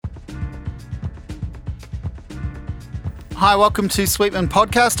Hi, welcome to Sweetman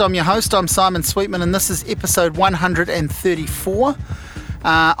Podcast. I'm your host, I'm Simon Sweetman, and this is episode 134.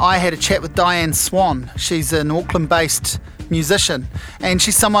 I had a chat with Diane Swan. She's an Auckland-based musician, and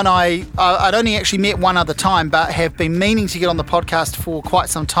she's someone I'd only actually met one other time, but have been meaning to get on the podcast for quite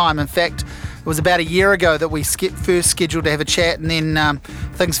some time. In fact, it was about a year ago that we first scheduled to have a chat, and then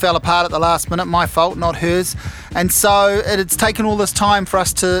things fell apart at the last minute. My fault, not hers. And so it's taken all this time for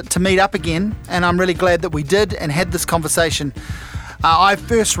us to meet up again, and I'm really glad that we did and had this conversation. I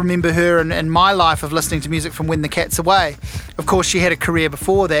first remember her in my life of listening to music from When the Cat's Away. Of course, she had a career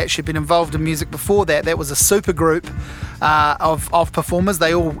before that. She'd been involved in music before that. That was a super group of performers.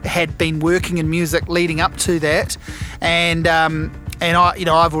 They all had been working in music leading up to that. And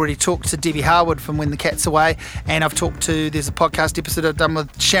I've already talked to Debbie Harwood from When the Cat's Away, and there's a podcast episode I've done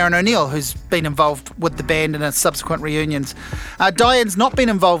with Sharon O'Neill, who's been involved with the band in subsequent reunions. Diane's not been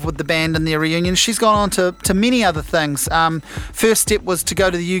involved with the band in their reunions. She's gone on to many other things. First step was to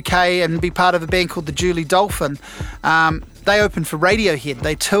go to the UK and be part of a band called the Julie Dolphin. They opened for Radiohead.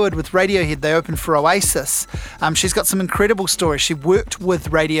 They toured with Radiohead. They opened for Oasis. She's got some incredible stories. She worked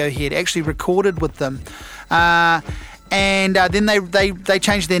with Radiohead, actually recorded with them. And then they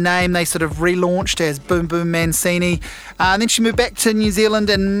changed their name. They sort of relaunched as Boom Boom Mancini. And then she moved back to New Zealand.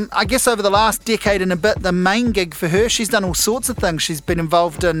 And I guess over the last decade and a bit, the main gig for her, she's done all sorts of things. She's been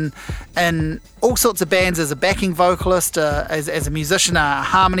involved in all sorts of bands as a backing vocalist, as a musician, a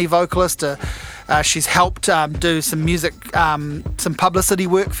harmony vocalist. She's helped do some music, some publicity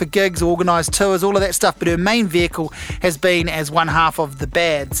work for gigs, organised tours, all of that stuff. But her main vehicle has been as one half of the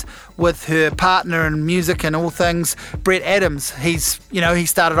Bads, with her partner in music and all things, Brett Adams. He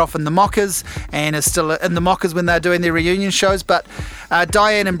started off in the Mockers and is still in the Mockers when they're doing their reunion shows. But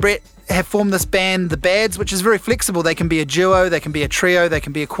Diane and Brett have formed this band, the Bads, which is very flexible. They can be a duo, they can be a trio, they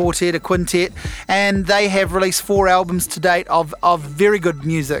can be a quartet, a quintet, and they have released 4 albums to date of very good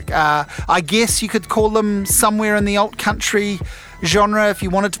music. I guess you could call them somewhere in the alt country genre if you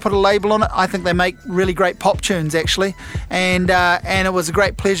wanted to put a label on it. I think they make really great pop tunes, actually, and it was a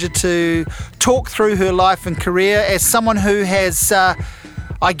great pleasure to talk through her life and career as someone who has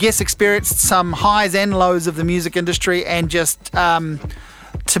I guess experienced some highs and lows of the music industry, and just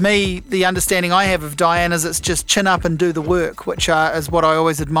to me, the understanding I have of Diane is it's just chin up and do the work, which is what I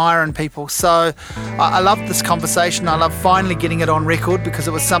always admire in people. So I loved this conversation. I love finally getting it on record, because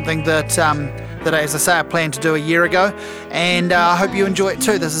it was something that, as I say, I planned to do a year ago, and I hope you enjoy it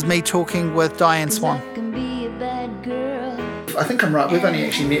too. This is me talking with Diane Swan. I think I'm right. We've only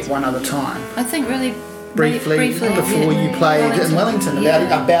actually met one other time. I think really briefly before you played in Wellington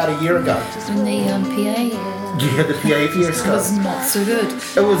about a year ago. Just in the PA. Yeah, the PA fiasco. It was not so good.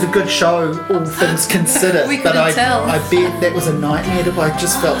 It was a good show, all things considered. We couldn't tell. I bet that was a nightmare. I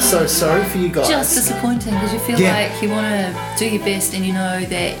just felt so sorry for you guys. Just disappointing, because you feel like you want to do your best, and you know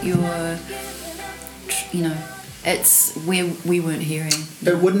that it's where we weren't hearing.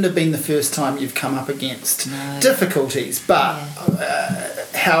 It wouldn't have been the first time you've come up against difficulties, but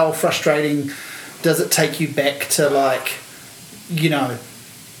how frustrating does it take you back to,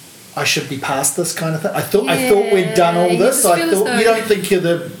 I should be past this kind of thing? I thought we'd done all this. I thought you don't think you're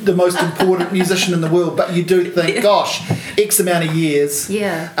the most important musician in the world, but you do think, gosh, X amount of years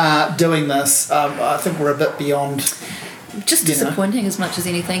doing this. I think we're a bit beyond. Just disappointing as much as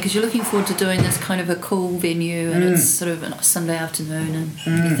anything, because you're looking forward to doing this kind of a cool venue, and it's sort of a Sunday afternoon, and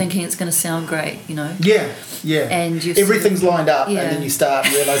you're thinking it's going to sound great, Yeah. And everything's lined up, and then you start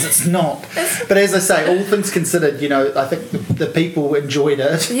and realise it's not. But as I say, all things considered, I think the people enjoyed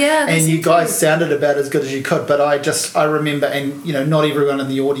it, and you guys sounded about as good as you could. But I remember, and not everyone in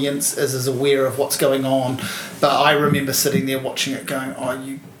the audience is aware of what's going on, but I remember sitting there watching it going, oh,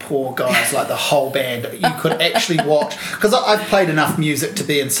 you poor guys, like the whole band. You could actually watch, because I've played enough music to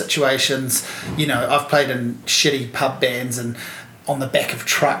be in situations, I've played in shitty pub bands and on the back of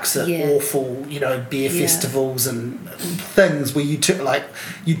trucks at awful, beer festivals and things where you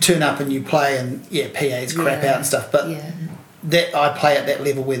turn up and you play, and PA's crap out and stuff, but that I play at that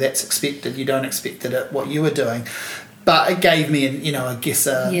level where that's expected. You don't expect it at what you were doing. But it gave me,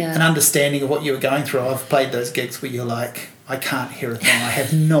 an understanding of what you were going through. I've played those gigs where you're like, I can't hear a thing. I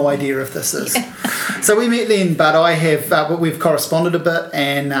have no idea if this is. So we met then, but I have we've corresponded a bit,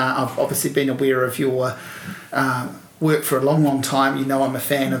 and I've obviously been aware of your work for a long, long time. I'm a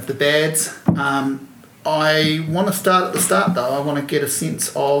fan of the Bads. I want to start at the start, though. I want to get a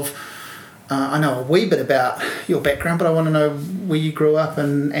sense of. I know a wee bit about your background, but I want to know where you grew up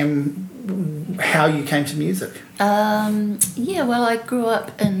and how you came to music. Well, I grew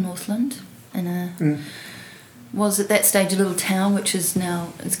up in Northland in a was at that stage a little town, which is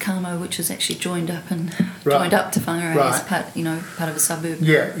now it's Kamo, which is actually joined up to Whangarei as part of a suburb.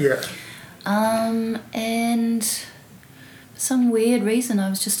 Yeah, yeah. And for some weird reason, I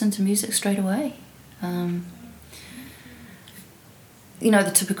was just into music straight away.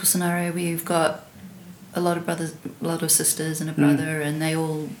 The typical scenario where you've got a lot of brothers, a lot of sisters, and a brother, and they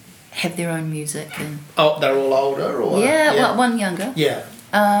all have their own music. And they're all older, or well, one younger. Yeah.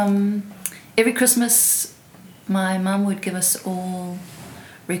 Every Christmas, my mum would give us all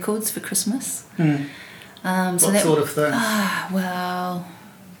records for Christmas. What sort of thing? Well,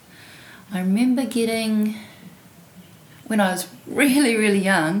 I remember getting, when I was really, really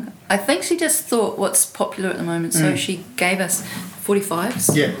young, I think she just thought what's popular at the moment, so she gave us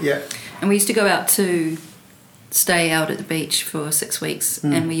 45s. Yeah, yeah. And we used to go out to stay out at the beach for 6 weeks,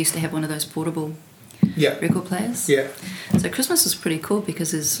 and we used to have one of those portable record players. Yeah. So Christmas was pretty cool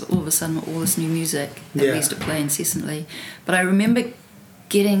because there's all of a sudden all this new music that we used to play incessantly. But I remember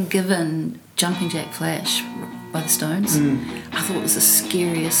getting given Jumping Jack Flash by the Stones. I thought it was the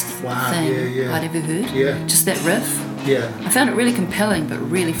scariest thing I'd ever heard. Yeah. Just that riff. Yeah. I found it really compelling, but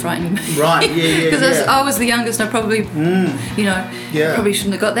really frightening me. Right, yeah. Because I was the youngest, and I probably, probably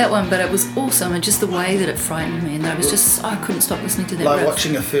shouldn't have got that one, but it was awesome, and just the way that it frightened me, and I was just, I couldn't stop listening to that like riff.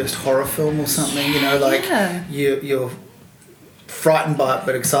 watching a first horror film or something, you're frightened by it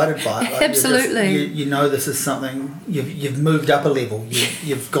but excited by it. Like absolutely. you know this is something, you've moved up a level,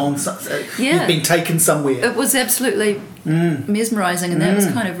 you've gone, you've been taken somewhere. It was absolutely mesmerising, and that was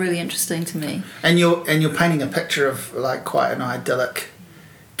kind of really interesting to me. And you're painting a picture of like quite an idyllic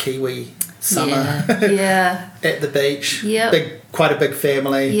Kiwi summer. Yeah. At the beach. Yep. Quite a big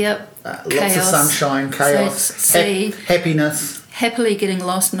family. Yep. Lots of sunshine, chaos, happiness. Happily getting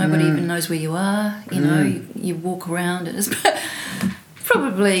lost, nobody even knows where you are. You walk around, and it's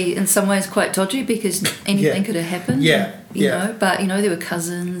probably in some ways quite dodgy because anything could have happened. But there were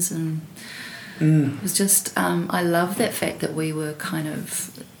cousins, and it was just I love that fact that we were kind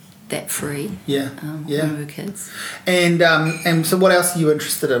of that free. When we were kids. And so, what else are you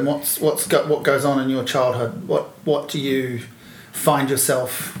interested in? What goes on in your childhood? What do you find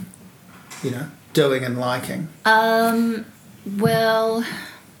yourself, doing and liking? Well,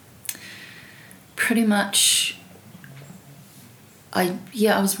 pretty much. I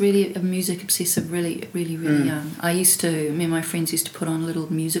was really a music obsessive, really, really, really young. Me and my friends used to put on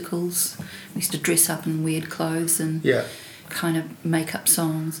little musicals. We used to dress up in weird clothes and kind of make up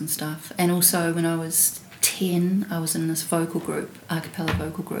songs and stuff. And also when I was 10, I was in this vocal group, a cappella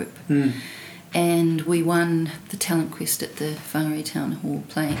vocal group. And we won the talent quest at the Whangarei Town Hall,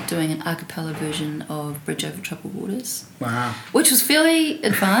 doing an a cappella version of Bridge Over Troubled Waters. Wow. Which was fairly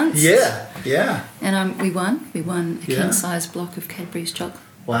advanced. Yeah. And we won a king-sized block of Cadbury's chocolate.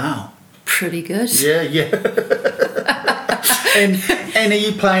 Wow. Pretty good. Yeah. And are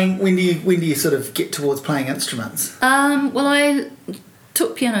you playing, when do you sort of get towards playing instruments? Well, I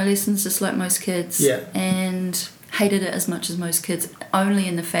took piano lessons just like most kids. Yeah. And hated it as much as most kids, only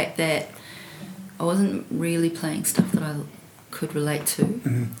in the fact that I wasn't really playing stuff that I could relate to.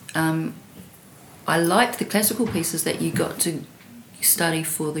 I liked the classical pieces that you got to study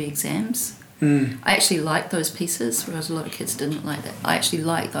for the exams. I actually liked those pieces, whereas a lot of kids didn't like that. I actually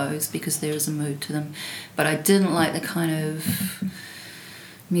liked those because there is a mood to them. But I didn't like the kind of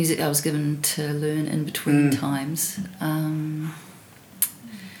music I was given to learn in between times.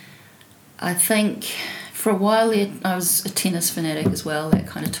 I think for a while I was a tennis fanatic as well. That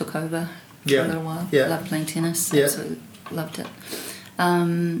kind of took over. For a little while. I loved playing tennis. Absolutely loved it.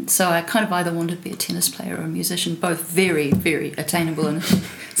 So I kind of either wanted to be a tennis player or a musician, both very, very attainable and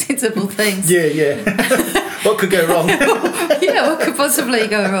sensible things. Yeah. What could go wrong? What could possibly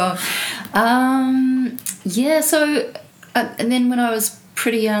go wrong? So and then when I was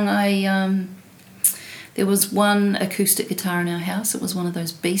pretty young, there was one acoustic guitar in our house. It was one of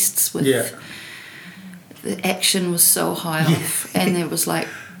those beasts with the action was so high off, and there was like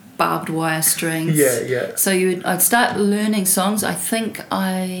barbed wire strings. So I'd start learning songs. I think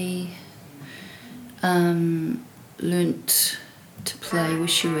I learnt to play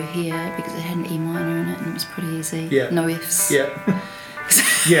Wish You Were Here because it had an E minor in it and it was pretty easy. No Fs. Avoid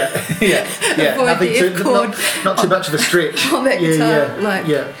the F chord. Not too much of a stretch. On that guitar,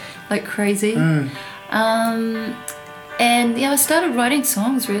 like crazy. And I started writing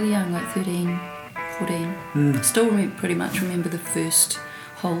songs really young, like 13, 14. Still pretty much remember the first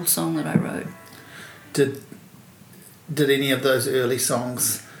whole song that I wrote. Did any of those early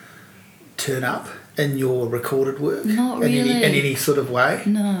songs turn up in your recorded work? Not really. In any sort of way?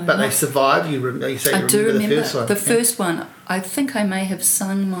 No. But they survived? You say you remember the first one? The first one. I think I may have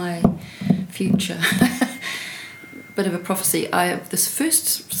sung my future bit of a prophecy. The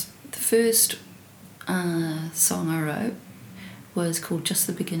first song I wrote was called Just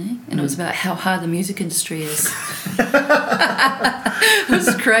the Beginning, and it was about how hard the music industry is. It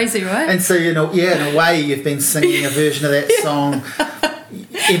was crazy, right? And so, in a way, you've been singing a version of that song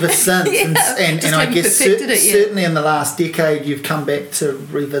ever since. And I guess certainly in the last decade, you've come back to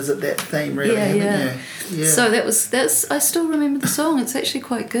revisit that theme, really, haven't you? Yeah. So that's I still remember the song. It's actually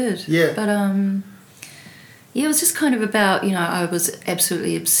quite good. Yeah. But it was just kind of about, I was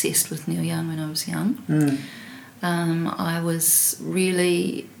absolutely obsessed with Neil Young when I was young. I was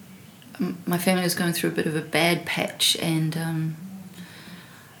really, my family was going through a bit of a bad patch, and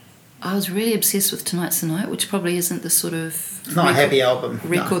I was really obsessed with Tonight's the Night, which probably isn't the sort of it's not a happy album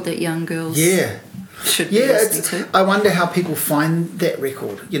record that young girls should be listening to. I wonder how people find that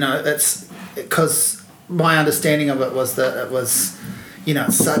record. It's because my understanding of it was that it was,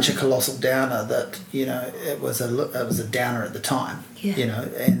 it's such a colossal downer that it was a downer at the time.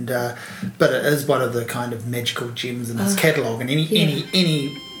 And but it is one of the kind of magical gems in his catalogue, and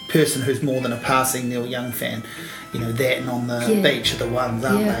any person who's more than a passing Neil Young fan, that and On the Beach are the ones,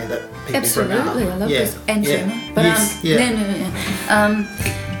 aren't they, that people bring up. Absolutely, I love this. And Tremor. But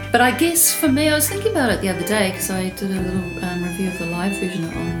but I guess for me, I was thinking about it the other day because I did a little review of the live version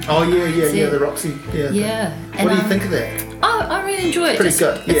on. The Roxy. Yeah. What do you think of that? I really enjoy it. Pretty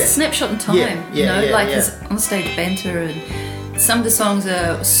good. It's a snapshot in time. His on-stage banter, and some of the songs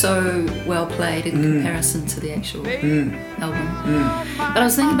are so well played in comparison to the actual album. But I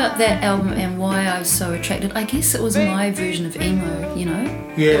was thinking about that album and why I was so attracted. I guess it was my version of emo.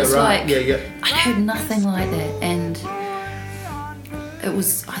 Yeah, it was right. I heard nothing like that, and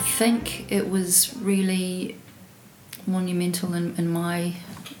I think it was really monumental in my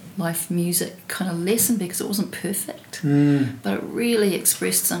life music kind of lesson, because it wasn't perfect, but it really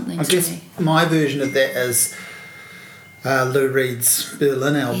expressed something to me. I guess my version of that is Lou Reed's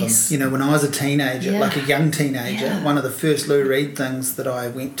Berlin album. Yes. When I was a teenager, like a young teenager, one of the first Lou Reed things that I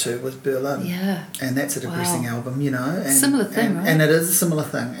went to was Berlin. Yeah. And that's a depressing album, And, similar thing, right? And it is a similar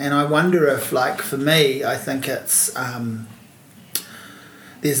thing. And I wonder if, for me, I think it's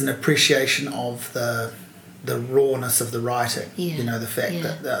there's an appreciation of the rawness of the writing. The fact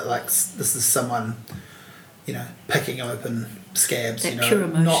that this is someone, picking open scabs. That pure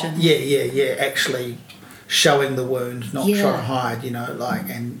emotion. Actually showing the wound, not trying to hide.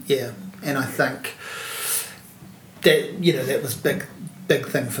 And I think that that was big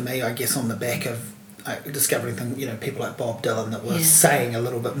thing for me. I guess on the back of discovering people like Bob Dylan that were saying a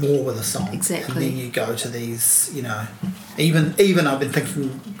little bit more with a song. Exactly. And then you go to these, even I've been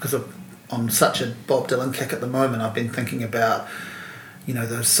thinking, because I'm such a Bob Dylan kick at the moment, I've been thinking about,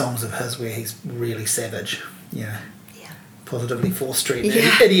 those songs of his where he's really savage, Positively 4th Street,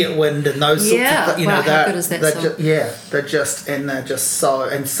 Idiot Wind, and those sorts of things. How good is that song? They're just so,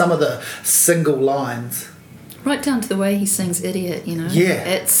 and some of the single lines. Right down to the way he sings Idiot, Yeah.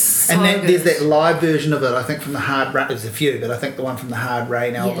 It's so and good. There's that live version of it, I think, from the Hard Rain. There's a few, but I think the one from the Hard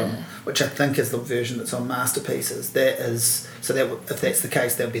Rain album, which I think is the version that's on Masterpieces, if that's the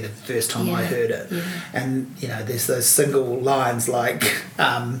case, that would be the first time I heard it. Yeah. And, there's those single lines like,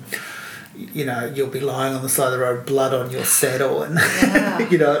 you'll be lying on the side of the road, blood on your saddle, and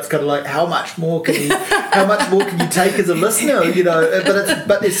it's kind of like, how much more can you take as a listener?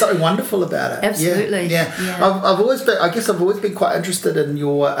 But there's something wonderful about it. Absolutely. Yeah. I've always been quite interested in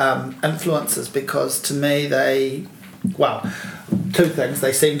your influences, because to me two things,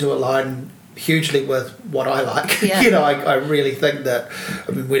 they seem to align hugely with what I like. I really think that,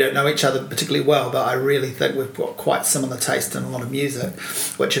 we don't know each other particularly well, but I really think we've got quite similar taste in a lot of music,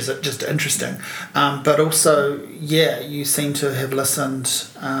 which is just interesting. But also, you seem to have listened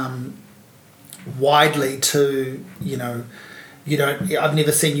widely to, I've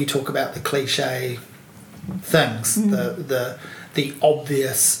never seen you talk about the cliche things, the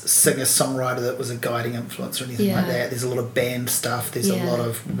obvious singer-songwriter that was a guiding influence or anything like that. There's a lot of band stuff, there's a lot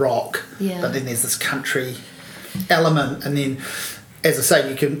of rock, but then there's this country element, and then, as I say,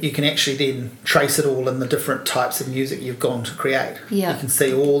 you can actually then trace it all in the different types of music you've gone to create. You can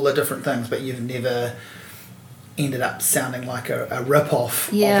see all the different things, but you've never ended up sounding like a rip-off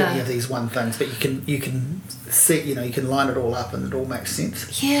of any of these one things, but you can see, you can line it all up and it all makes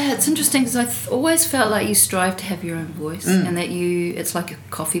sense. It's interesting, because I've always felt like you strive to have your own voice, and that it's like a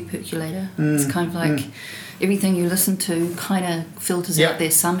coffee percolator. It's kind of like everything you listen to kind of filters out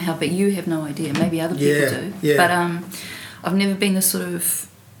there somehow, but you have no idea. Maybe other people do. But I've never been the sort of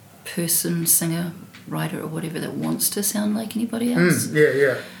person, singer, writer or whatever that wants to sound like anybody else.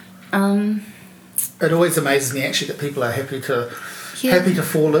 It always amazes me, actually, that people are happy to happy to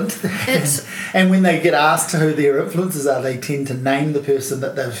fall into that. And when they get asked who their influences are, they tend to name the person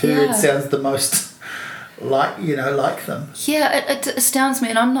that they've heard sounds the most like them. Yeah, it astounds me,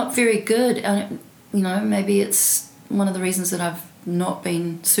 and I'm not very good. Maybe it's one of the reasons that I've not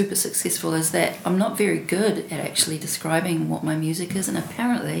been super successful is that I'm not very good at actually describing what my music is, and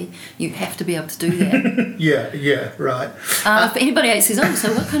apparently you have to be able to do that. yeah, right. If anybody else says, "Oh,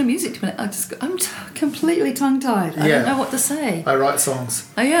 so what kind of music do you play?" I'm completely tongue-tied. I don't know what to say. I write songs.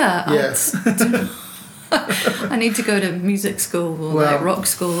 Oh yeah. Yes. I need to go to music school or like rock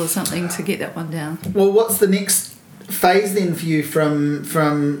school or something to get that one down. Well, what's the next phase then for you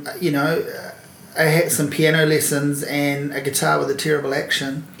from I had some piano lessons and a guitar with a terrible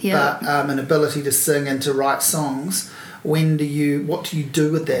action, but an ability to sing and to write songs. What do you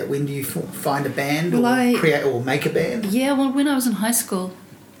do with that? When do you find a band create or make a band? Yeah, well, when I was in high school,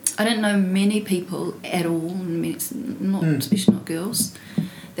 I didn't know many people at all, especially not girls,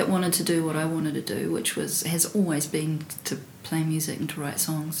 that wanted to do what I wanted to do, which has always been to play music and to write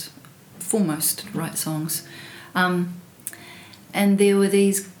songs, foremost to write songs. And there were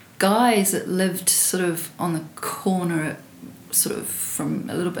these guys that lived sort of on the corner, sort of from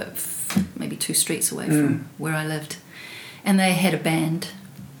a little bit, maybe 2 streets away from where I lived, and they had a band.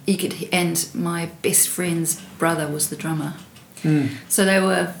 And my best friend's brother was the drummer. So they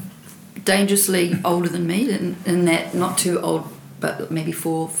were dangerously older than me, in that not too old, but maybe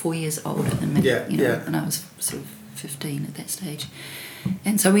 4 years older than me. And I was sort of 15 at that stage.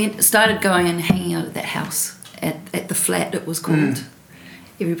 And so we started going and hanging out at that house, at the flat it was called.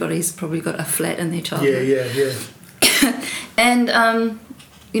 Everybody's probably got a flat in their childhood. Yeah. And,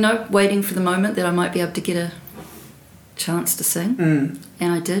 waiting for the moment that I might be able to get a chance to sing.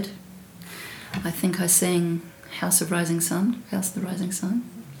 And I did. I think I sang House of the Rising Sun, the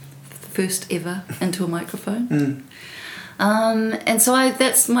first ever into a microphone. And so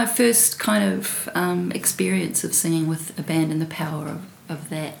that's my first kind of experience of singing with a band and the power of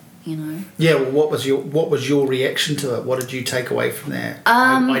that. Yeah, well, what was your reaction to it? What did you take away from that?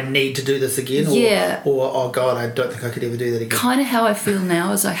 I need to do this again, or oh God, I don't think I could ever do that again. Kind of how I feel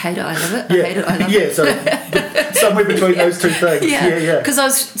now is I hate it, I love it. I hate it, I love it. So somewhere between those two things. Yeah. Because I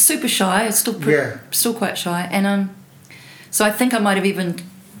was super shy. I was still quite shy, and so I think I might have even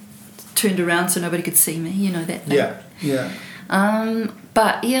turned around so nobody could see me. That thing. Yeah.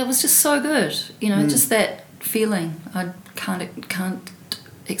 But yeah, it was just so good. Just that feeling. I can't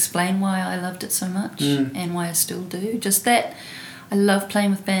explain why I loved it so much and why I still do. Just that I love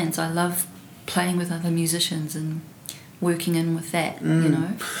playing with bands. I love playing with other musicians and working in with that.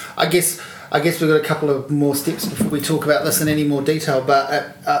 I guess we've got a couple of more steps before we talk about this in any more detail.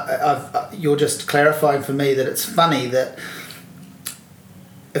 But you're just clarifying for me that it's funny that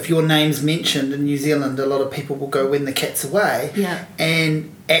if your name's mentioned in New Zealand, a lot of people will go "When the Cat's Away,"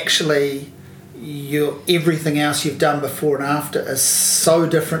 and actually everything else you've done before and after is so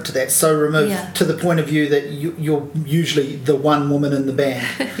different to that, so removed to the point of view that you're usually the one woman in the band.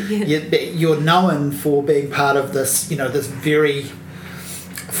 You're known for being part of this, this very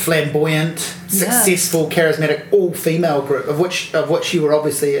flamboyant, successful, charismatic, all-female group of which you were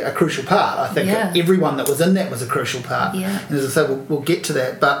obviously a crucial part. I think everyone that was in that was a crucial part. And as I say, we'll get to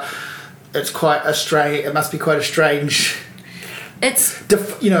that, but it's quite a strange. It must be quite a strange. It's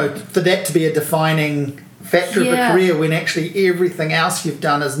for that to be a defining factor of a career when actually everything else you've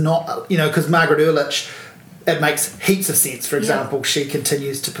done is not, because Margaret Ehrlich, it makes heaps of sense. For example, she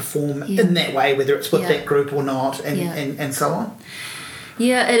continues to perform in that way, whether it's with that group or not, and so on.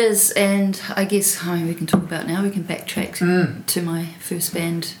 Yeah, it is, and I guess we can talk about now. We can backtrack to my first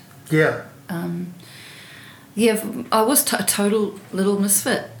band. Yeah. I was a total little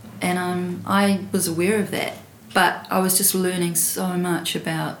misfit, and I was aware of that. But I was just learning so much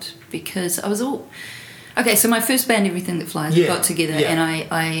because I was all... Okay, so my first band, Everything That Flies, we got together, and I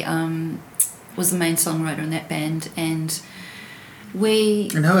was the main songwriter in that band, and we...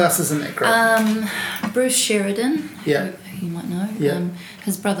 And who else is in that group? Bruce Sheridan, who you might know,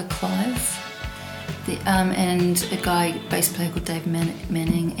 his brother Clive, and a bass player called Dave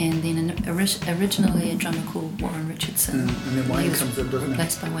Manning, and then originally a drummer called Warren Richardson. And then Wayne comes in, doesn't he?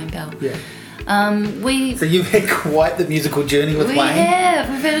 Replaced by Wayne Bell. Yeah. So you've had quite the musical journey with Wayne.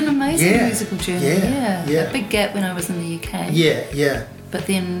 We've had an amazing musical journey. A big gap when I was in the UK. But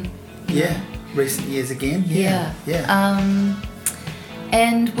then recent years again.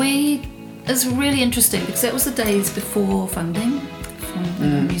 And it's really interesting because that was the days before funding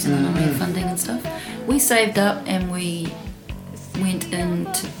from New Zealand Army funding and stuff. We saved up and we went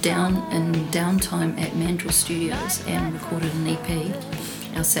into downtime at Mandrill Studios and recorded an EP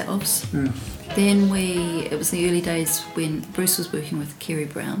ourselves. Then it was the early days when Bruce was working with Kerry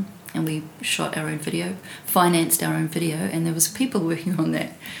Brown, and we shot our own video, financed our own video, and there was people working on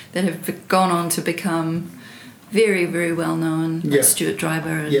that have gone on to become very, very well known, like Stuart Driver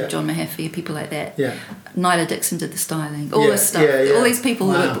and John Mahaffey, people like that. Yeah. Nyla Dixon did the styling, all this stuff. All these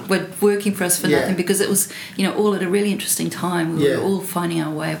people who were working for us for nothing, because it was, all at a really interesting time. We were all finding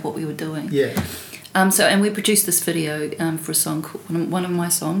our way of what we were doing. Yeah. And we produced this video for a song, one of my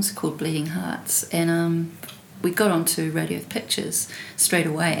songs called Bleeding Hearts, and we got onto Radio Pictures straight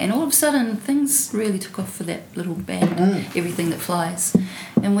away, and all of a sudden things really took off for that little band, Everything That Flies,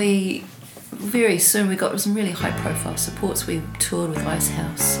 and very soon we got some really high profile supports. We toured with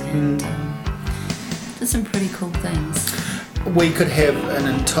Icehouse and did some pretty cool things. We could have an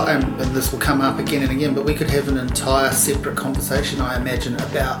entire, and this will come up again and again, but we could have an entire separate conversation, I imagine,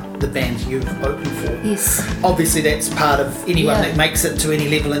 about the bands you've opened for. Yes. Obviously that's part of anyone that makes it to any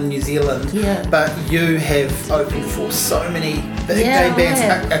level in New Zealand, but you have opened for so many big gay bands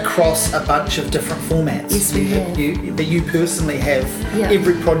across a bunch of different formats. Yes, we have. But you personally have,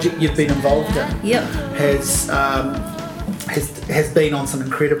 every project you've been involved in has been on some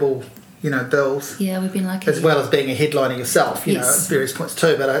incredible bills. Yeah, we've been lucky. As well as being a headliner yourself, at various points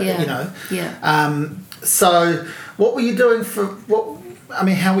too. But so what were you doing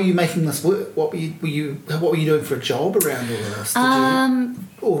how were you making this work? What were you doing for a job around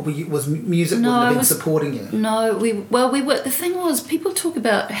all of this? Was music wouldn't have been supporting you? No, we were. The thing was, people talk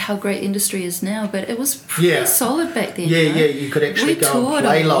about how great industry is now, but it was pretty solid back then. You could actually go and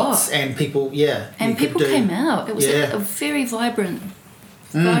play lots, and people, and people came out. It was a very vibrant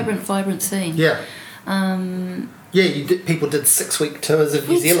scene. People did 6-week tours of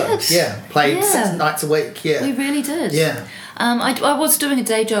New Zealand. Played 6 nights a week. We really did. I was doing a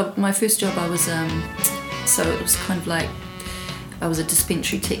day job. My first job, I was so it was kind of like I was a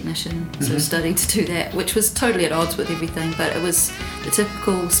dispensary technician, so I studied to do that, which was totally at odds with everything, but it was the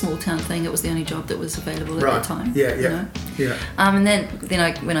typical small town thing. It was the only job that was available at that time. And then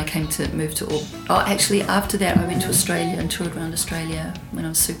when I came to move to actually after that I went to Australia and toured around Australia when I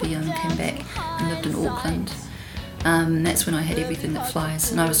was super young, came back and lived in Auckland. That's when I had Everything That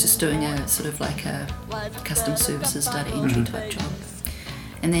Flies, and I was just doing a sort of like a custom services data entry type job.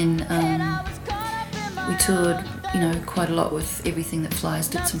 And then we toured quite a lot with Everything That Flies,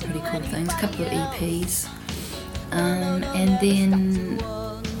 did some pretty cool things, a couple of EPs, and then...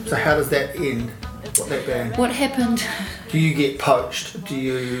 So how does that end? That band? What happened... Do you get poached? Do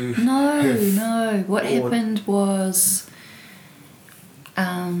you... No. What happened was...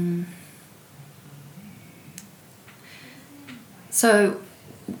 So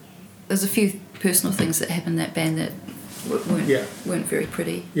there's a few personal things that happened in that band that weren't very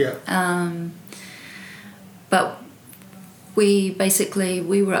pretty. But we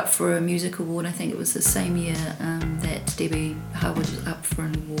were up for a music award. I think it was the same year that Debbie Harwood was up for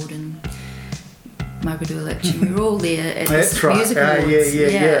an award, and Margaret Ehrlich. We were all there at this music awards.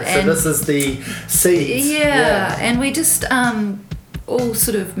 So this is the seeds. And we just all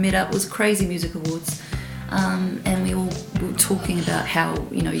sort of met up. It was crazy music awards, and we all were talking about how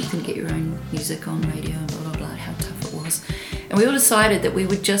you can get your own music on radio and blah blah blah, how tough it was. And we all decided that we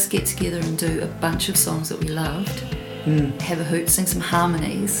would just get together and do a bunch of songs that we loved, have a hoot, sing some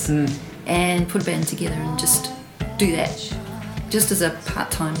harmonies, and put a band together and just do that, just as a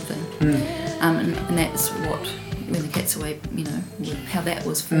part-time thing. And that's what When the Cat's Away, how that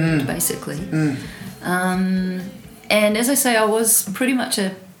was formed, basically. And as I say, I was pretty much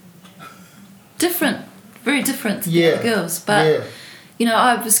very different to the other girls, but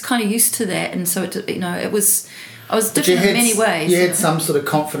I was kind of used to that, and so I was different in many ways. You had some sort of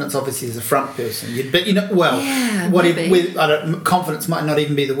confidence, obviously, as a front person. Confidence might not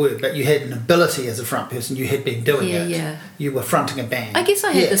even be the word, but you had an ability as a front person. You had been doing it. You were fronting a band. I guess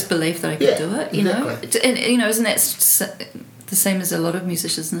I had this belief that I could do it. Exactly. And isn't that the same as a lot of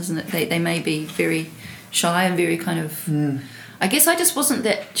musicians? Isn't it? They may be very shy and very kind of. I guess I just wasn't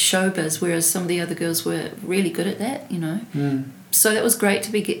that showbiz, whereas some of the other girls were really good at that. So that was great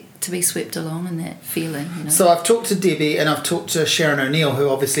to be swept along in that feeling. So I've talked to Debbie and I've talked to Sharon O'Neill, who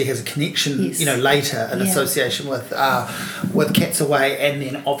obviously has a connection, later in association with Cats Away, and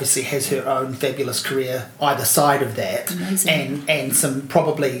then obviously has her own fabulous career either side of that. Amazing. And some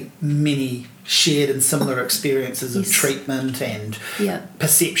probably many shared and similar experiences of treatment and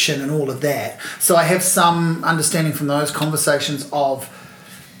perception and all of that. So I have some understanding from those conversations of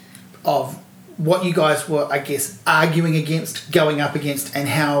what you guys were, I guess, arguing against, going up against, and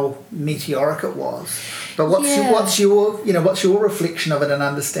how meteoric it was. But what's your reflection of it and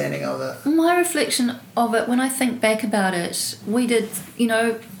understanding of it? My reflection of it, when I think back about it, we did,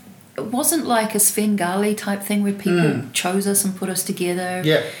 it wasn't like a Svengali type thing where people chose us and put us together.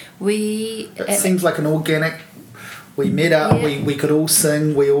 Yeah. It seems like an organic. We met up. We could all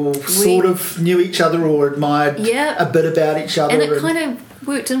sing. We all sort of knew each other or admired a bit about each other. And it kind of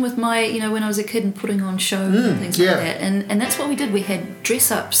worked in with my, when I was a kid and putting on shows and things like that. And that's what we did. We had dress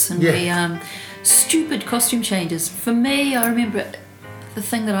ups and we stupid costume changes. For me, I remember the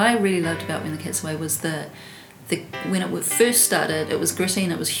thing that I really loved about When the Cat's Away was when it first started, it was gritty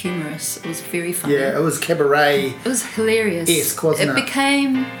and it was humorous. It was very funny. Yeah, it was cabaret. It was hilarious. Wasn't it? It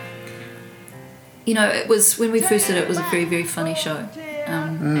became, it was, when we first did it, it was a very, very funny show.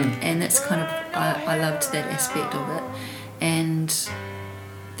 And that's kind of, I loved that aspect of it. And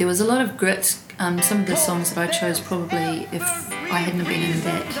there was a lot of grit. Some of the songs that I chose, probably, if I hadn't been in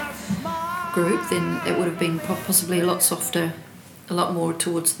that group, then it would have been possibly a lot softer, a lot more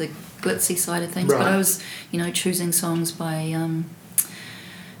towards the glitzy side of things. Right. But I was, choosing songs by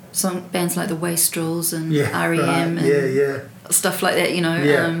bands like the Wastrels and R.E.M. and stuff like that,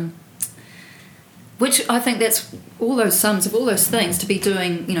 which I think that's all those sums of all those things, to be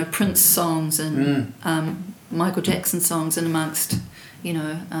doing, Prince songs and Michael Jackson songs and amongst,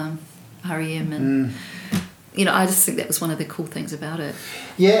 R.E.M. and I just think that was one of the cool things about it.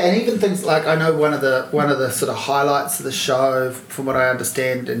 Yeah, and even things like, I know one of the sort of highlights of the show, from what I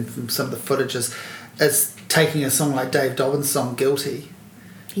understand and from some of the footage, is taking a song like Dave Dobbyn's song Guilty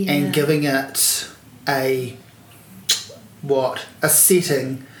and giving it a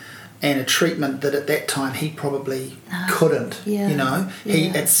setting and a treatment that at that time he probably couldn't.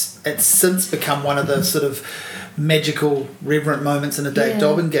 It's since become one of the sort of magical, reverent moments in a Dave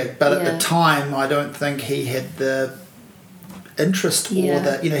Dobbyn gig, but at the time I don't think he had the interest or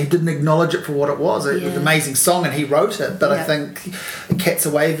that, he didn't acknowledge it for what it was. It was an amazing song and he wrote it, but I think the Cat's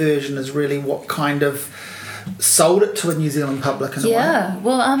Away version is really what kind of sold it to a New Zealand public in a way.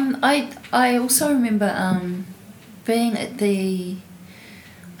 Well, I also remember being at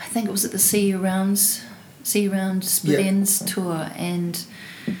I think it was at the See You Round Split Ends tour, and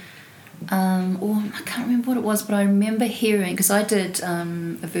I can't remember what it was, but I remember hearing, because I did a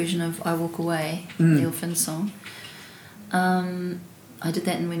version of I Walk Away, Neil Finn's song. I did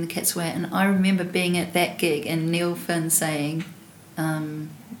that in When the Cat's Away, and I remember being at that gig and Neil Finn saying,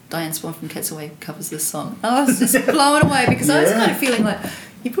 Diane Swan from Cat's Away covers this song. I was just blown away, because I was kind of feeling like,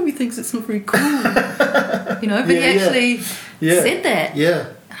 he probably thinks it's not very cool, but he actually said that. Yeah.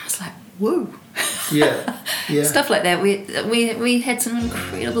 And I was like, whoa. Yeah. Stuff like that. We had some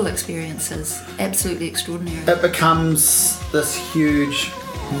incredible experiences, absolutely extraordinary. It becomes this huge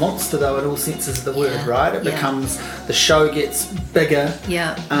monster, though, in all senses of the word, right? It becomes, the show gets bigger.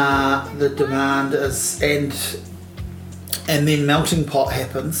 Yeah. The demand is, and then Melting Pot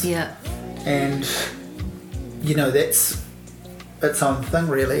happens. Yeah. And that's its own thing,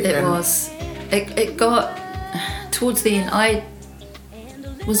 really. It got towards the end. I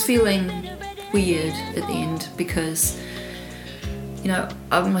was feeling weird at the end, because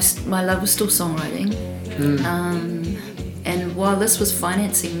my love was still songwriting, and while this was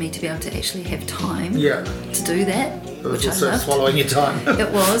financing me to be able to actually have time to do that, it was which also I loved, swallowing your time.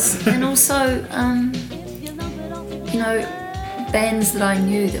 it was, and also bands that I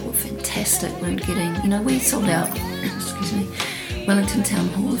knew that were fantastic weren't getting, we sold out excuse me, Wellington Town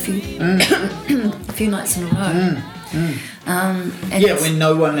Hall a few nights in a row. When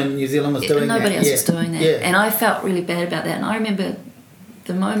no one in New Zealand was doing that. Nobody else was doing that. And I felt really bad about that. And I remember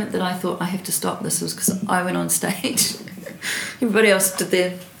the moment that I thought I have to stop this was because I went on stage. Everybody else did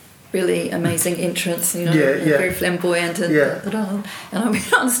their really amazing entrance, very flamboyant. And I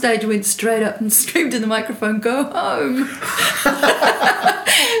went on stage and went straight up and screamed in the microphone, "Go home!"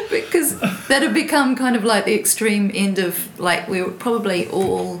 Because that had become kind of like the extreme end of, like, we were probably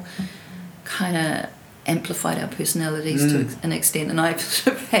all kind of amplified our personalities to an extent, and I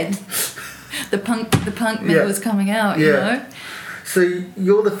sort of had the punk me was coming out, So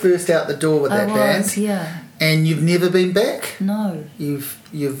you're the first out the door with that band. And you've never been back? No. You've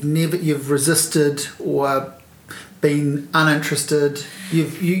resisted or been uninterested.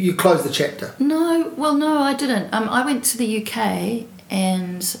 You closed the chapter. No, I didn't. I went to the UK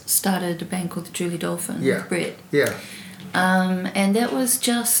and started a band called the Julie Dolphin with Brett. Yeah. And that was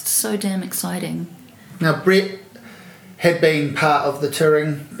just so damn exciting. Now, Brett had been part of the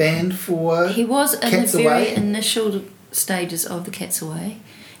touring band for He was in Cat's the very Away. Initial stages of the Cat's Away,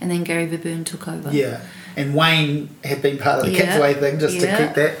 and then Gary Verburn took over. Yeah, and Wayne had been part of the Cat's Away thing, just to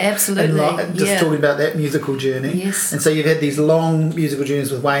keep that absolutely talking about that musical journey. Yes. And so you've had these long musical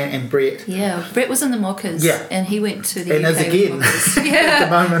journeys with Wayne and Brett. Yeah, Brett was in the Mockers. Yeah. And he went to the UK UK again with Mockers. at the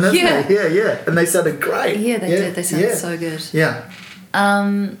moment, isn't he? Yeah. And they sounded great. Yeah, they did. They sounded so good. Yeah.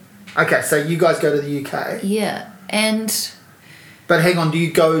 Okay, so you guys go to the UK. Yeah, and... But hang on, do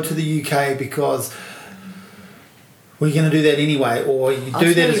you go to the UK because we're going to do that anyway, or you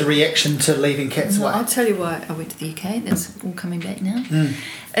do that as a reaction to leaving Catsaway? No, I'll tell you why I went to the UK. That's all coming back now.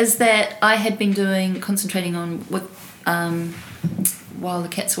 Is that I had been concentrating on while the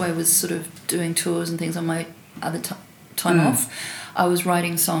Catsaway was sort of doing tours and things on my other time off. I was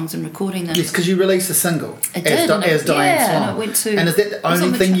writing songs and recording them. Yes, because you released a single as Diane Swan. And I went to. And is that the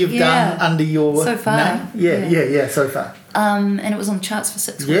only thing you've done under your so far? name? Yeah, so far. And it was on the charts for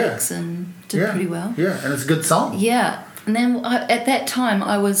 6 weeks and did pretty well. Yeah, and it's a good song. Yeah. And then at that time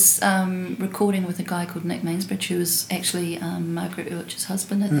I was recording with a guy called Nick Mainsbridge, who was actually Margaret Urlich's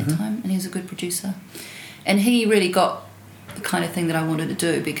husband at that time, and he was a good producer. And he really got the kind of thing that I wanted to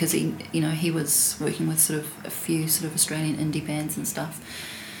do, because he was working with sort of a few sort of Australian indie bands and stuff.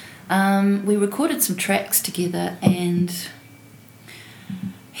 We recorded some tracks together, and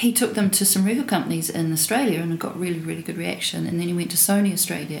he took them to some record companies in Australia and got really, really good reaction. And then he went to Sony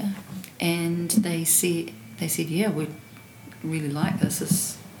Australia, and they said, yeah, we really like this.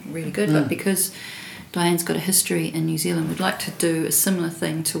 It's really good. But because Diane's got a history in New Zealand, we'd like to do a similar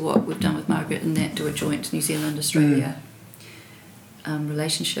thing to what we've done with Margaret, and that do a joint New Zealand-Australia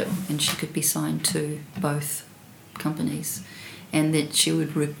relationship, and she could be signed to both companies, and that she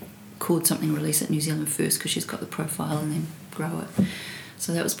would record something, release it in New Zealand first because she's got the profile, and then grow it.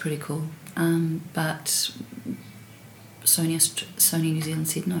 So that was pretty cool. But Sony New Zealand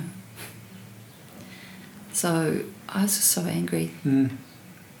said no. So I was just so angry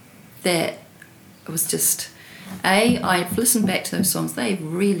that it was just... I've listened back to those songs. They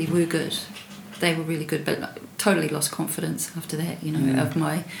really were good. They were really good, but I totally lost confidence after that, of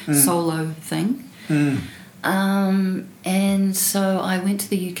my solo thing. And so I went to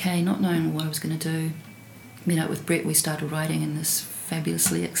the UK not knowing what I was going to do. Met up with Brett, we started writing, and this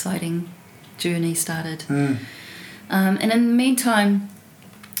fabulously exciting journey started. And in the meantime,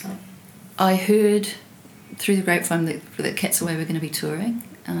 I heard through the grapevine that Catsaway were going to be touring,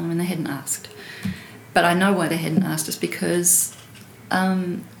 and they hadn't asked. But I know why they hadn't asked. It's because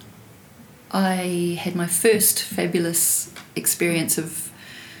I had my first fabulous experience of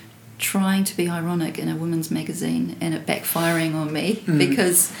trying to be ironic in a women's magazine, and it backfiring on me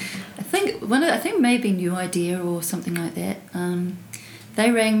because I think maybe New Idea or something like that. They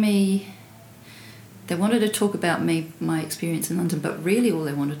rang me. They wanted to talk about my experience in London, but really all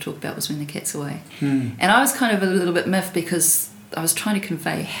they wanted to talk about was When the Cat's Away. And I was kind of a little bit miffed because I was trying to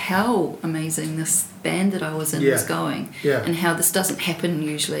convey how amazing this band that I was in was going, and how this doesn't happen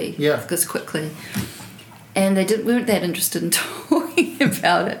usually this quickly. And they weren't that interested in talking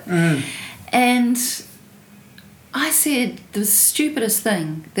about it. And I said the stupidest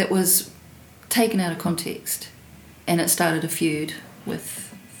thing that was taken out of context, and it started a feud with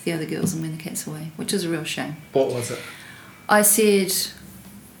the other girls in When the Cat's Away, which is a real shame. What was it? I said,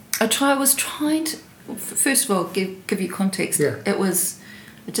 was trying to, first of all, give you context.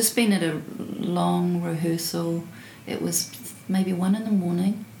 I'd just been at a long rehearsal. It was maybe 1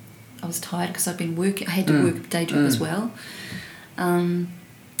 a.m. I was tired because I'd been working. I had to work a day job as well. And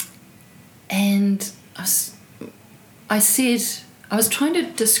I said, I was trying to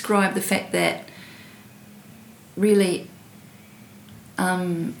describe the fact that really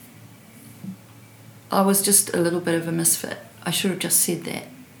I was just a little bit of a misfit. I should have just said that.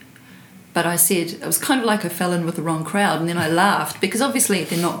 But I said, it was kind of like I fell in with the wrong crowd, and then I laughed, because obviously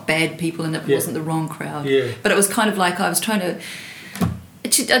they're not bad people and it wasn't the wrong crowd. But it was kind of like I was trying to...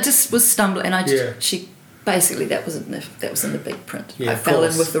 I just was stumbling, and she basically, that was in the big print. I fell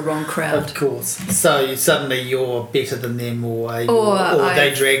in with the wrong crowd. Of course. So suddenly you're better than them, or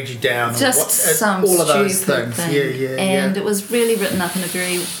they dragged you down. Just some all of those stupid things. thing. And it was really written up in a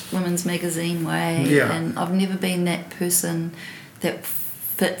very women's magazine way. And I've never been that person that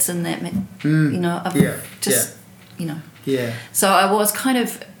fits in that, So I was kind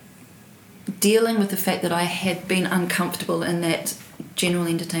of dealing with the fact that I had been uncomfortable in that general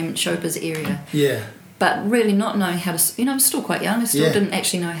entertainment showbiz area. But really not knowing how to... I was still quite young. I still didn't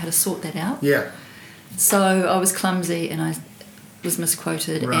actually know how to sort that out. So I was clumsy, and I was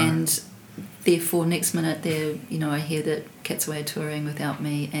misquoted. Right. And therefore, next minute, I hear that Catsaway are touring without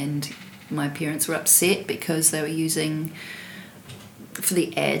me, and my parents were upset because they were using... For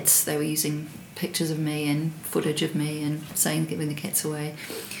the ads, they were using pictures of me and footage of me and saying When the Cat's Away.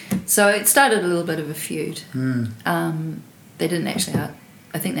 So it started a little bit of a feud. They didn't actually...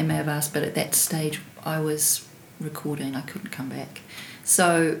 I think they may have asked, but at that stage I was recording. I couldn't come back.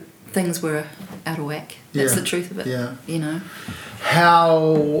 So things were out of whack. That's the truth of it.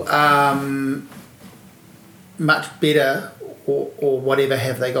 How much better or whatever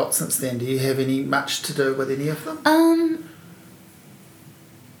have they got since then? Do you have any much to do with any of them?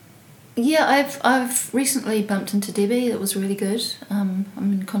 Yeah, I've recently bumped into Debbie. That was really good. I'm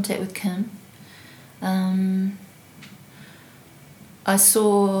in contact with Kim. I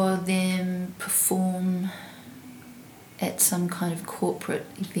saw them perform at some kind of corporate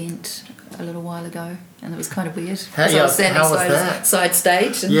event a little while ago, and it was kind of weird. How was that? Side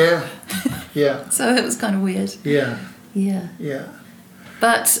stage. And yeah. So it was kind of weird. Yeah.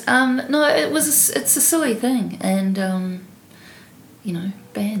 But no, it's a silly thing, and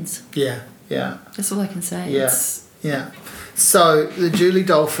bands. Yeah. That's all I can say. Yeah. So the Julie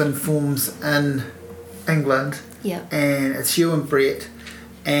Dolphin forms in England. Yeah. And it's you and Brett,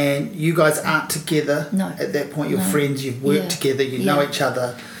 and you guys aren't together. No. At that point, you're friends. You've worked together. You know each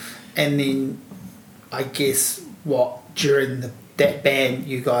other, and then I guess during that band,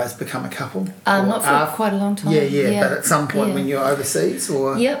 you guys become a couple. Not for quite a long time. Yeah. But at some point when you're overseas,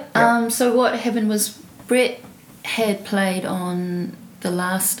 or Yep. So what happened was Brett had played on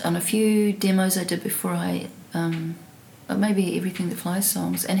a few demos I did before maybe Everything That Flies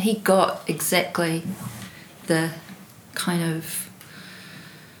songs, and he got exactly the kind of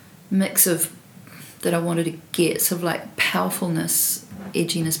mix of that I wanted to get, sort of like powerfulness,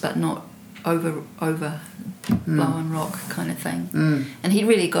 edginess, but not over blow and rock kind of thing. And he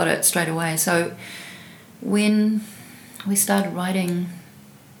really got it straight away. So when we started writing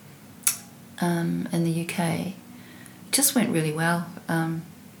in the UK, it just went really well.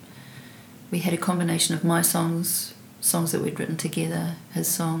 We had a combination of my songs that we'd written together, his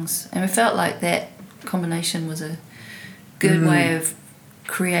songs, and we felt like that combination was a good way of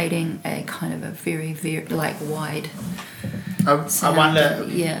creating a kind of a very, very wide I wonder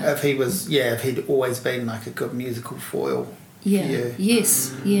if if he'd always been like a good musical foil for you.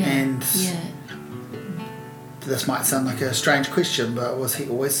 Yes, yeah. And this might sound like a strange question, but was he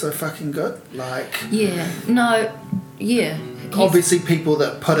always so fucking good? Obviously, people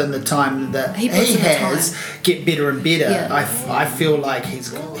that put in the time that he has get better and better. Yeah. I feel like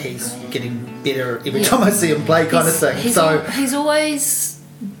he's getting better every time I see him play, kind of thing. He's always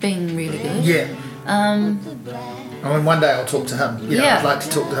been really good. Yeah. One day I'll talk to him. I'd like to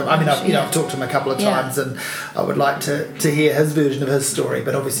talk to him. I mean, I've talked to him a couple of times, and I would like to hear his version of his story.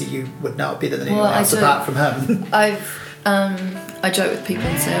 But obviously, you would know it better than anyone else apart from him. I joke with people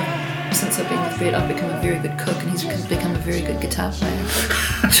and say, since I've been with Brett, I've become a very good cook, and he's become a very good guitar player.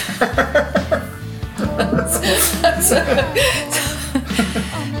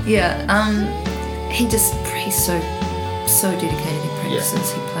 He's so dedicated. He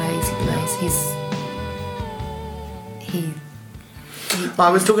practices, he plays. I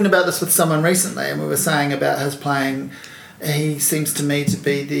was talking about this with someone recently, and we were saying about his playing. He seems to me to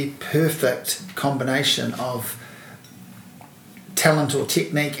be the perfect combination of talent or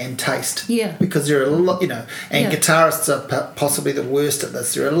technique and taste. Yeah. Because there are a lot, and guitarists are possibly the worst at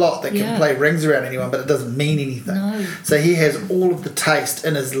this. There are a lot that can play rings around anyone, but it doesn't mean anything. No. So he has all of the taste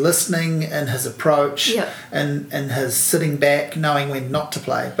in his listening, in his approach, and his sitting back, knowing when not to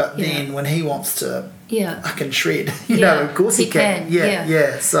play. But then when he wants to fucking shred, of course he can.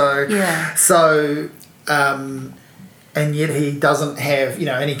 And yet he doesn't have,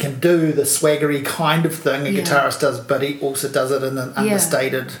 and he can do the swaggery kind of thing a guitarist does, but he also does it in an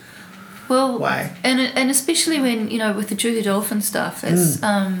understated way. And especially when, with the Julie Dolphin stuff,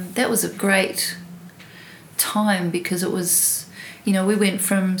 that was a great time, because it was, we went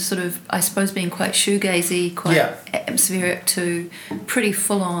from sort of, I suppose, being quite shoegazy, quite atmospheric, to pretty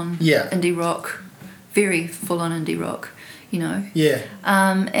full-on indie rock, very full-on indie rock,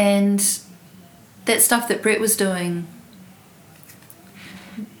 and that stuff that Brett was doing.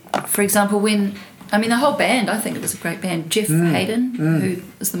 For example, the whole band, I think it was a great band. Jeff Hayden, who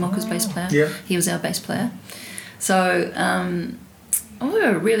is the Mockers bass player, he was our bass player. So we were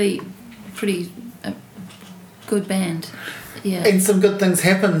a really pretty good band. Yeah. And some good things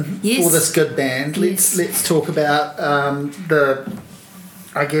happen for this good band. Let's talk about the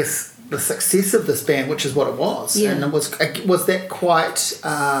success of this band, which is what it was. Yeah. And was that quite?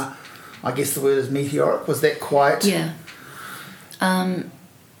 I guess the word is meteoric. Was that quite? Yeah.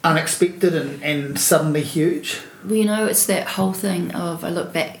 Unexpected and suddenly huge? Well, it's that whole thing of, I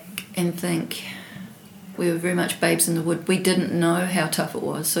look back and think we were very much babes in the wood. We didn't know how tough it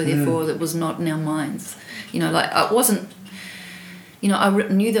was, so therefore it was not in our minds. I wasn't, I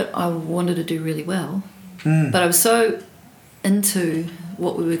knew that I wanted to do really well, but I was so into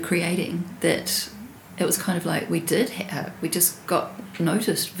what we were creating that it was kind of like we just got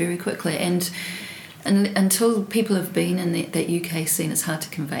noticed very quickly. And And until people have been in that UK scene, it's hard to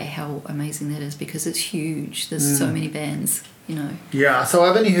convey how amazing that is, because it's huge. There's so many bands, you know. Yeah, so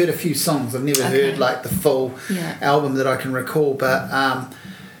I've only heard a few songs. I've never heard like the full album that I can recall. But,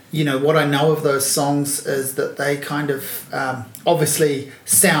 you know, what I know of those songs is that they kind of obviously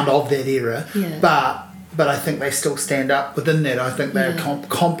sound of that era, but I think they still stand up within that. I think they're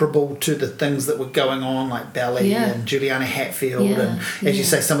comparable to the things that were going on, like Belly and Juliana Hatfield, and as you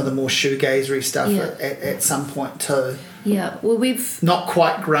say, some of the more shoegazery stuff at some point too. Yeah, well, we've not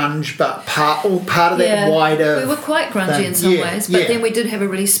quite grunge, but part of that wider. We were quite grungy thing. in some ways, but then we did have a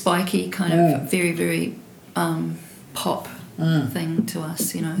really spiky kind of very, very pop thing to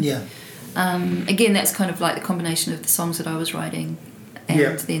us, you know. Yeah. Again, that's kind of like the combination of the songs that I was writing.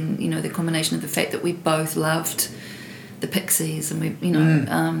 And then, you know, the combination of the fact that we both loved the Pixies, and we, you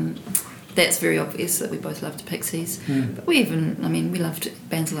know, that's very obvious that we both loved the Pixies. But we loved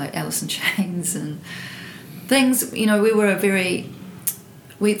bands like Alice in Chains and things. You know,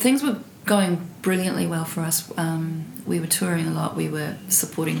 things were going brilliantly well for us. We were touring a lot. We were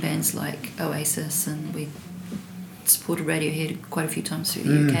supporting bands like Oasis, and we supported Radiohead quite a few times through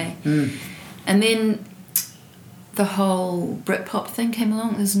the UK. And then the whole Britpop thing came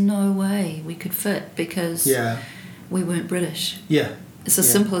along. There's no way we could fit, because we weren't British. Yeah. It's as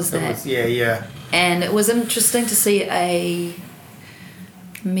simple as that. And it was interesting to see a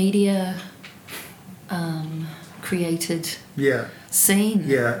media created scene.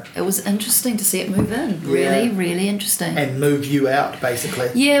 Yeah. It was interesting to see it move in. Really, really interesting. And move you out, basically.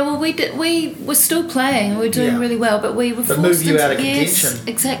 Yeah, well, we were still playing. We were doing really well, but we were forced move you into, out of contention.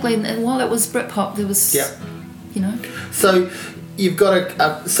 Exactly. And while it was Britpop, there was... You know. So you've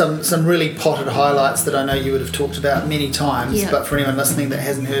got some really potted highlights that I know you would have talked about many times, but for anyone listening that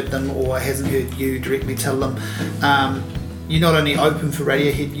hasn't heard them or hasn't heard you directly tell them, you not only open for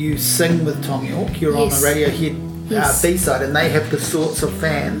Radiohead, you sing with Tom York. You're on the Radiohead B-side, and they have the sorts of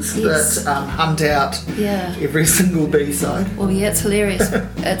fans that hunt out every single B-side. Well, it's hilarious.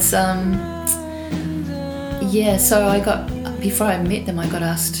 It's so I got, before I met them, I got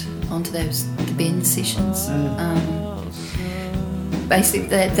asked onto the Ben sessions. Basically,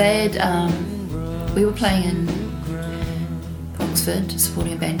 we were playing in Oxford,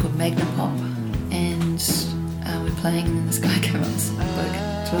 supporting a band called Magnapop, and we were playing, and then this guy came up and spoke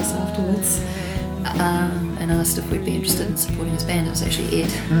to us afterwards, and asked if we'd be interested in supporting his band. It was actually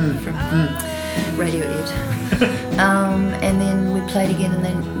Ed from Radio Ed. And then we played again, and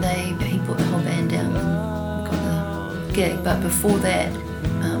then he brought the whole band down, and we got the gig. But before that,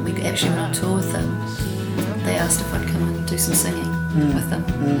 we actually went on tour with them. They asked if I'd come and do some singing with them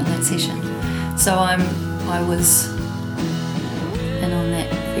on that session. So I was in on that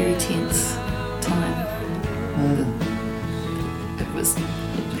very tense time. It was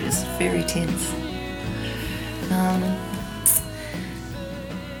very tense.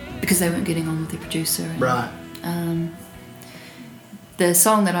 Because they weren't getting on with the producer. And, right. The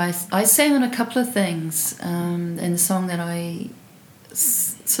song that I sang on a couple of things, and the song that I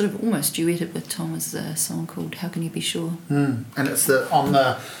sort of almost duetted with Tom was a song called How Can You Be Sure? And it's on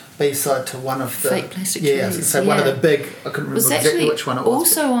the B-side to one of the... Fake Plastic Trees. I was going to say one of the big... I couldn't remember exactly which one it was.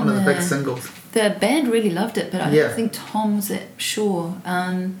 Also on one of the big singles. The band really loved it, but I don't think Tom was that sure.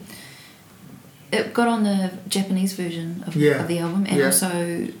 It got on the Japanese version of the album, and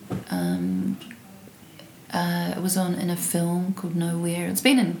also it was on in a film called Nowhere. It's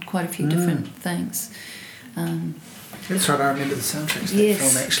been in quite a few different things. That's right, I remember the soundtrack to that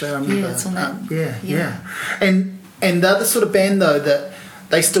film, actually. I remember. Yeah, it's on that. And they're the sort of band, though, that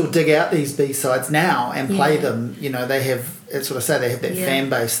they still dig out these B-sides now and play them. You know, they have, that's what I say, they have that fan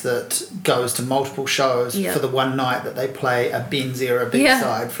base that goes to multiple shows for the one night that they play a Ben's era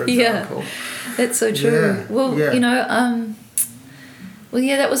B-side, for example. Yeah, that's so true. You know,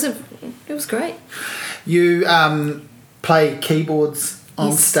 it was great. You play keyboards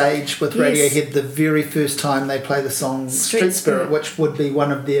on stage with Radiohead the very first time they play the song Street Spirit, which would be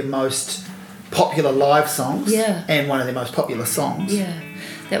one of their most popular live songs and one of their most popular songs. Yeah,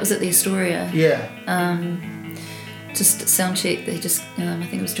 that was at the Astoria. Yeah. Just sound check, they just, I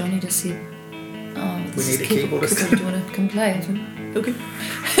think it was Johnny just said, we need a keyboardist. Do you want to come play? I said, okay.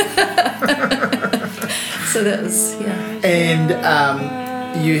 So that was, And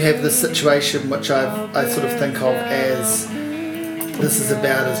you have this situation which I sort of think of as, this is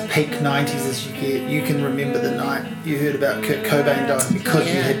about as peak 90s as you get. You can remember the night you heard about Kurt Cobain dying because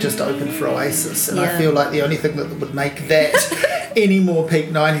you had just opened for Oasis, and I feel like the only thing that would make that any more peak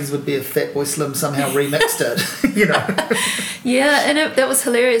 90s would be if Fatboy Slim somehow remixed it, you know. Yeah, and that was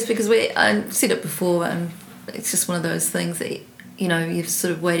hilarious because I said it before, and it's just one of those things that you're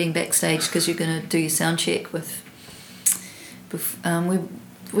sort of waiting backstage because you're going to do your sound check with. We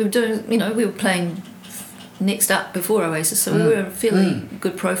were doing, we were playing next up before Oasis, so we were a fairly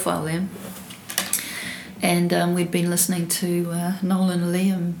good profile then. And we'd been listening to Noel and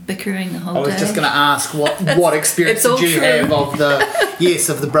Liam bickering the whole day. I was just going to ask what experience did you have of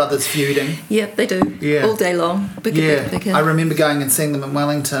the brothers feuding? Yep, they do. Yeah. All day long. Bicker. I remember going and seeing them in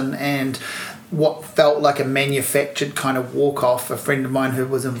Wellington, and what felt like a manufactured kind of walk-off. A friend of mine who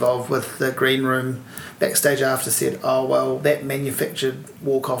was involved with the green room backstage after said, oh, well, that manufactured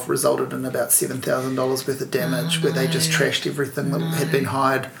walk-off resulted in about $7,000 worth of damage where they just trashed everything that had been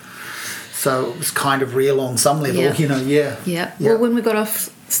hired. So it was kind of real on some level, Yeah. Well, when we got off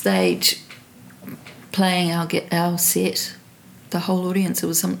stage playing our set, the whole audience, it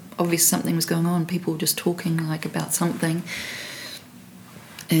was obvious something was going on. People were just talking about something.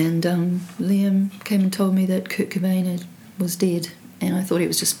 And Liam came and told me that Kurt Cobain was dead, and I thought he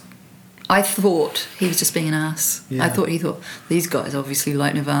was just being an ass. Yeah. I thought he thought these guys obviously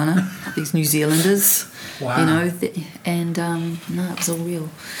like Nirvana, these New Zealanders, wow. No, it was all real.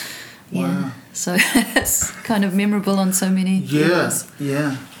 Wow. Yeah, so it's kind of memorable on so many levels.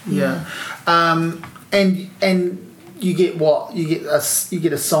 Yeah. And you get what? You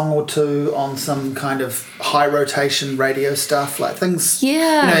get a song or two on some kind of high rotation radio stuff, like things.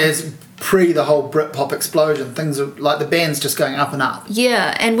 Yeah. As pre the whole Britpop explosion, things are like the band's just going up and up.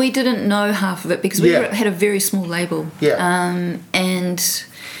 Yeah, and we didn't know half of it because we had a very small label. Yeah. And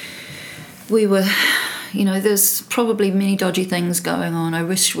we were. There's probably many dodgy things going on. I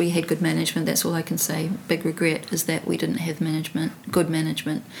wish we had good management. That's all I can say. Big regret is that we didn't have good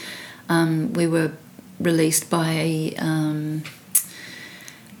management. We were released by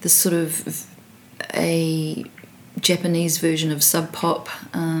this sort of a Japanese version of Sub Pop.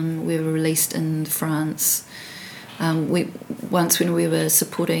 We were released in France. Once when we were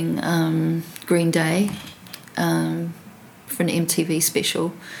supporting Green Day for an MTV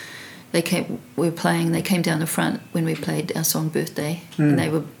special, they came down the front when we played our song Birthday, and they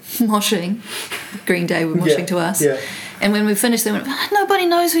were moshing. Green Day were moshing to us. Yeah. And when we finished, they went, nobody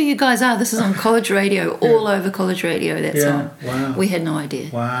knows who you guys are. This is on college radio, all over college radio, that song. Wow. We had no idea.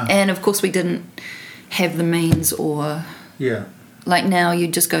 Wow. And of course we didn't have the means or... Yeah. Like now you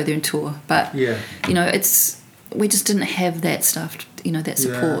just go there and tour. But, yeah. We just didn't have that stuff, that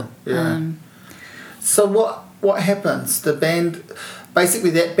support. Yeah. So what happens? The band... Basically,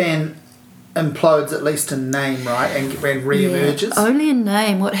 that band implodes, at least in name, right, and re-emerges? Yeah, only in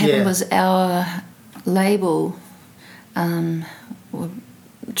name. What happened was our label were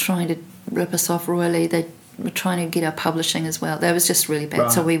trying to rip us off royally. They were trying to get our publishing as well. That was just really bad.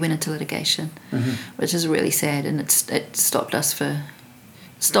 Right. So we went into litigation, which is really sad, and it stopped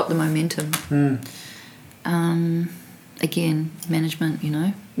the momentum. Again, management,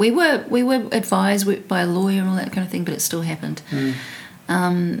 We were advised by a lawyer and all that kind of thing, but it still happened.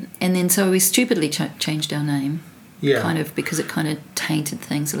 And then so we stupidly changed our name, kind of because it kind of tainted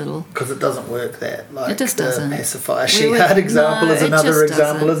things a little. Because it doesn't work that. Like it just doesn't. The pacifier she-had example is another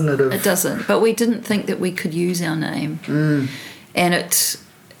example, isn't it? It doesn't. But we didn't think that we could use our name, and it.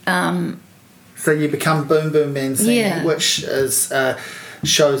 So you become Boom Boom Mancini, which is.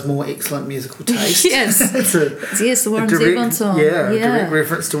 Shows more excellent musical taste. Yes. The Warren Zevon song. Yeah, direct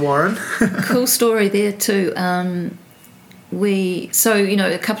reference to Warren. Cool story there too. A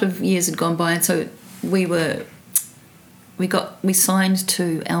couple of years had gone by, and so we signed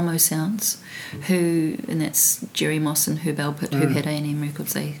to Almo Sounds, and that's Jerry Moss and Herb Alpert, who had A&M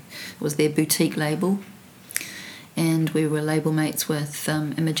Records. It was their boutique label. And we were label mates with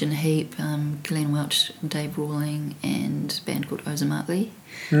Imogen Heap, Glenn Welch, and Dave Rawling, and a band called Ozomatli.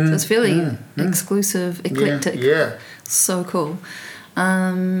 So it's fairly exclusive, eclectic. Yeah. So cool.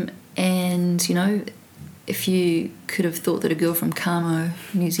 And, if you could have thought that a girl from Carmo,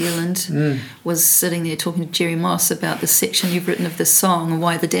 New Zealand, was sitting there talking to Jerry Moss about the section you've written of this song and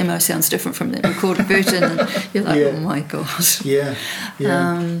why the demo sounds different from the recorded version, and you're like, oh my gosh. Yeah.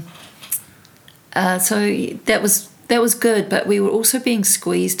 So that was good, but we were also being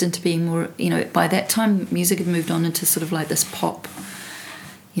squeezed into being more, by that time music had moved on into sort of like this pop,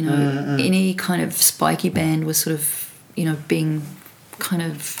 any kind of spiky band was sort of, being kind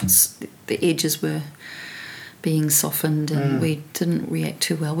of, the edges were being softened, and we didn't react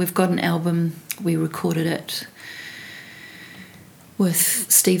too well. We've got an album, we recorded it with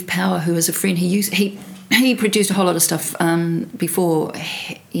Steve Power, who is a friend. He produced a whole lot of stuff before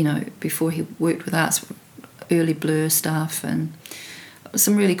he worked with us, early Blur stuff and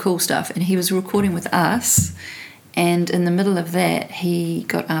some really cool stuff. And he was recording with us, And in the middle of that, he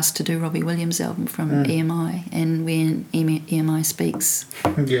got asked to do Robbie Williams' album from EMI, and when EMI Speaks.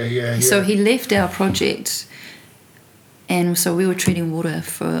 Yeah. So he left our project, and so we were treading water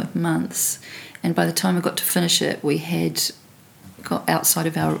for months. And by the time we got to finish it, we had got outside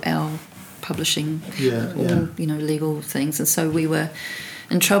of our publishing, legal things, and so we were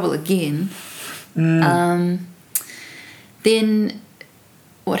in trouble again. Then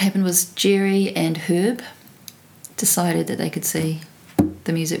what happened was Jerry and Herb decided that they could see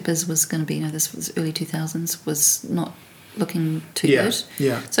the music biz was going to be, this was early 2000s, was not looking too good.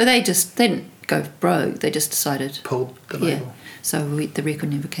 Yeah. So they didn't go broke, they just decided. Pulled the label. Yeah. So the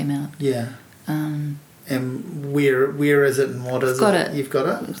record never came out. Yeah. And where is it and what is it? You've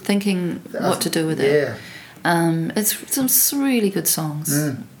got it? Thinking what to do with it. Yeah. It's some really good songs,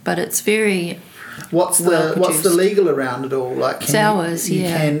 but it's very What's the legal around it all? Like, it's ours, you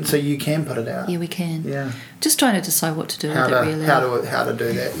can put it out. Yeah, we can. Yeah. Just trying to decide what to do with it, really. How to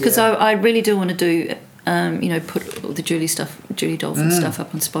do that. Because I really do want to do, put all the Julie Dolphin stuff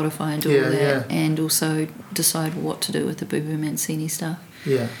up on Spotify and do all that, and also decide what to do with the Boo Boo Mancini stuff.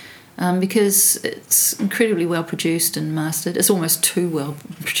 Yeah. Because it's incredibly well produced and mastered. It's almost too well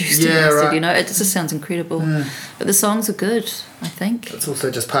produced and mastered, right. It just sounds incredible. But the songs are good, I think. It's also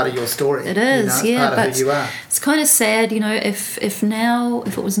just part of your story. It is, it's part but of who you are. It's kind of sad, if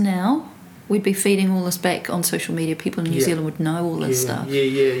it was now, we'd be feeding all this back on social media. People in New Zealand would know all this stuff.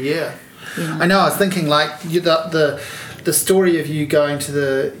 Yeah. I know, I was thinking, like, the story of you going to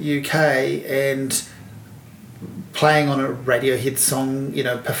the UK and playing on a Radiohead song,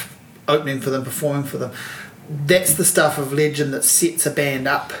 opening for them, performing for them. That's the stuff of legend that sets a band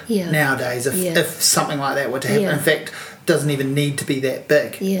up nowadays. If something like that were to happen, in fact, doesn't even need to be that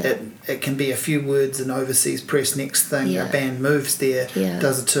big. It can be a few words, an overseas press next thing. A band moves there,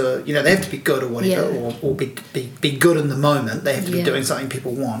 does a tour. They have to be good or whatever, or be good in the moment. They have to be doing something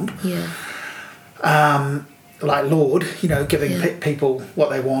people want. Like Lord, giving people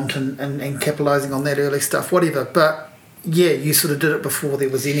what they want and capitalising on that early stuff, whatever. But you sort of did it before there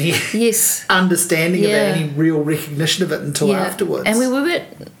was any understanding of it, any real recognition of it until afterwards. And we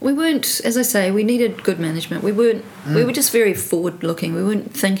weren't, as I say, we needed good management. We weren't. We were just very forward looking. We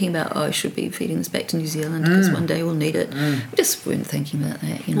weren't thinking about, I should be feeding this back to New Zealand because one day we'll need it. We just weren't thinking about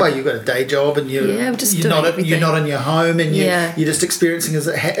that. Well, you've got a day job and you're not in your home and you're just experiencing as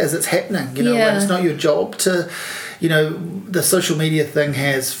it's happening. And it's not your job to, the social media thing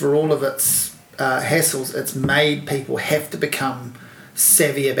has, for all of its hassles, it's made people have to become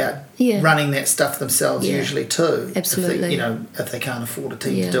savvy about running that stuff themselves usually too. Absolutely. If they can't afford a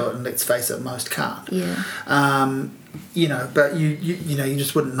team to do it, and let's face it, most can't. But you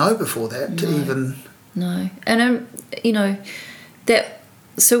just wouldn't know before that to even. No, and that.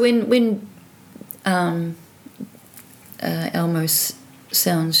 So when Elmo's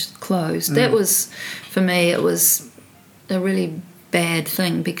Sounds closed, that was, for me, it was a really bad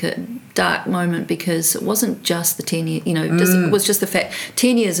thing, dark moment, because it wasn't just the 10 years, it was just the fact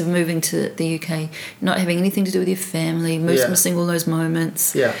 10 years of moving to the UK, not having anything to do with your family, missing all those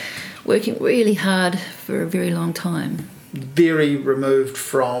moments, working really hard for a very long time, very removed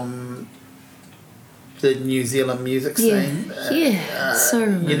from the New Zealand music scene, so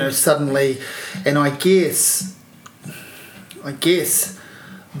removed. Suddenly, and I guess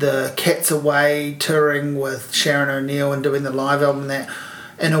the Cats Away touring with Sharon O'Neill and doing the live album, that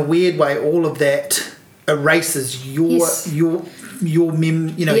in a weird way all of that erases your you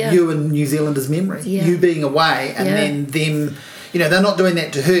and New Zealanders' memory, you being away, and then them, they're not doing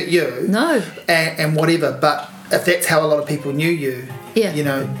that to hurt you, and whatever, but if that's how a lot of people knew you,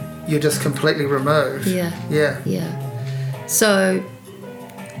 you're just completely removed. So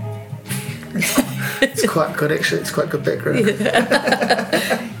it's quite good, actually. It's quite good background.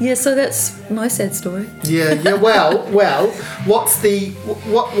 So that's my sad story. Well,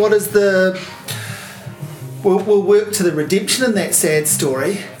 what is the? We'll work to the redemption in that sad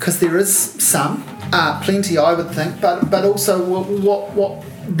story, because there is some, plenty, I would think, but also what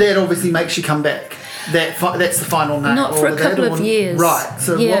that obviously makes you come back. That's the final note. Not for a couple of years, right?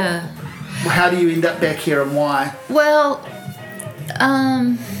 So how do you end up back here, and why? Well,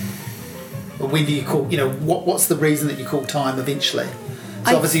 when do you call? What's the reason that you call time eventually? It's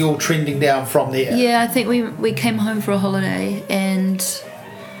obviously all trending down from there. Yeah, I think we came home for a holiday, and it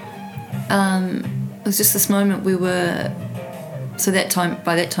was just this moment we were. So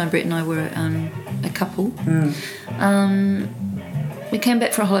by that time, Brett and I were a couple. We came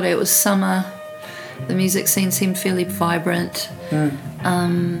back for a holiday. It was summer. The music scene seemed fairly vibrant.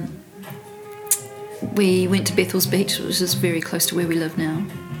 We went to Bethells Beach, which is very close to where we live now,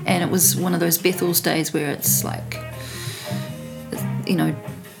 and it was one of those Bethel's days where it's like, you know,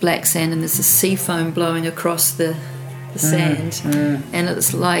 black sand and there's a sea foam blowing across the sand, and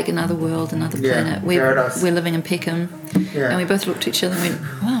it's like another world, another planet. We're living in Peckham, and we both looked at each other and went,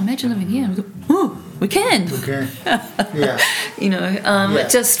 wow, imagine living here. And we thought, oh, we can. You know, it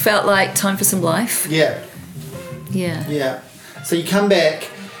just felt like time for some life. So you come back,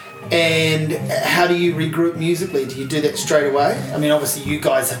 and how do you regroup musically? Do you do that straight away? I mean, obviously you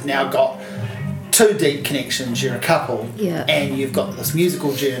guys have now got 2 deep connections, you're a couple, and you've got this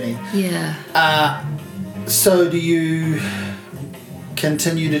musical journey. So do you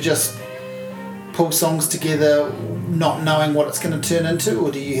continue to just pull songs together not knowing what it's going to turn into,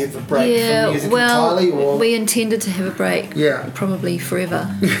 or do you have a break from music entirely? Or? We intended to have a break, probably forever.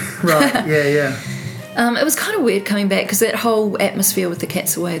 It was kind of weird coming back because that whole atmosphere with the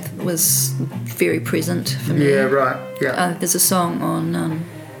Cats Away was very present for me. There's a song on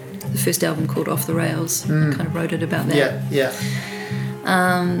the first album called Off the Rails. I kind of wrote it about that.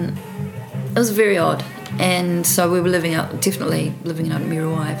 It was very odd. And so we were definitely living out at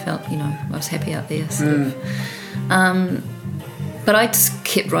Muriwai. I felt, you know, I was happy out there. Sort of. But I just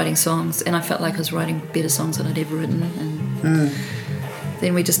kept writing songs, and I felt like I was writing better songs than I'd ever written. And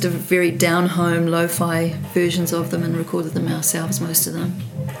then we just did very down-home, lo-fi versions of them and recorded them ourselves, most of them.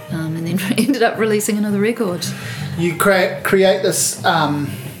 And then ended up releasing another record. You create this,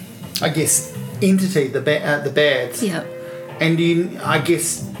 I guess, entity, the Bads. And do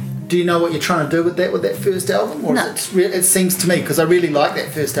you know what you're trying to do with that first album? Or it seems to me, because I really like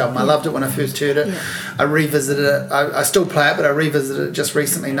that first album. I loved it when I first heard it. I revisited it. I still play it, but I revisited it just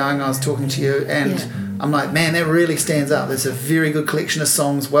recently, knowing I was talking to you. And I'm like, man, that really stands out. There's a very good collection of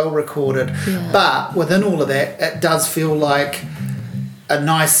songs, well recorded. But within all of that, it does feel like a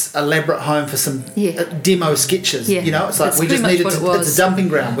nice, elaborate home for some demo sketches. You know, it's like we just needed it's a dumping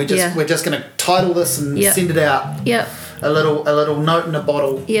ground. We're just going to title this and send it out. A little note in a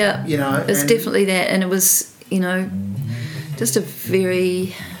bottle. You know, it's definitely that, and it was, you know, just a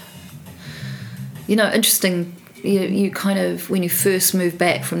very, you know, interesting. You kind of, when you first move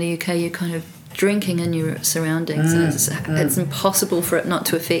back from the UK, you're kind of drinking in your surroundings. It's impossible for it not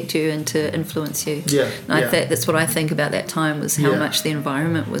to affect you and to influence you. That's what I think about that time, was how much the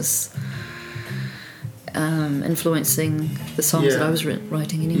environment was influencing the songs that I was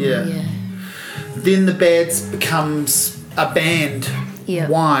writing anyway. Then the Bads becomes a band.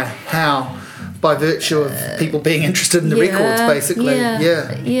 Why? How? By virtue of people being interested in the records, basically.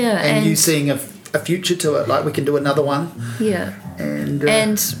 And you seeing a future to it, like we can do another one.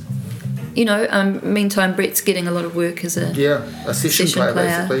 And you know, meantime, Brett's getting a lot of work as a session player.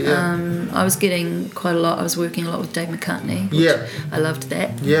 Basically. I was getting quite a lot. I was working a lot with Dave McCartney. I loved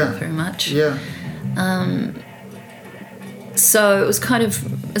that very much. So it was kind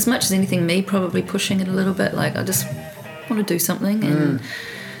of, as much as anything, me probably pushing it a little bit. Like, I just want to do something, and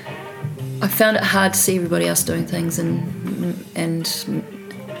I found it hard to see everybody else doing things, and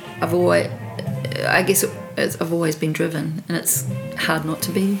I've always been driven, and it's hard not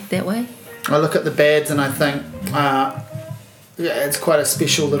to be that way. I look at the Bads and I think it's quite a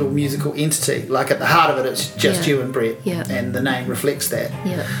special little musical entity. Like, at the heart of it, it's just you and Brett, and the name reflects that.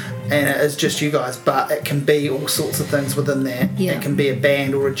 And it's just you guys, but it can be all sorts of things within that. It can be a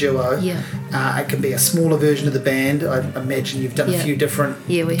band or a duo. It can be a smaller version of the band. I imagine you've done a few different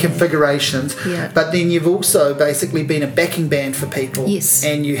configurations. But then you've also basically been a backing band for people.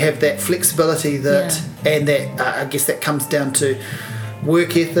 And you have that flexibility that, and that I guess that comes down to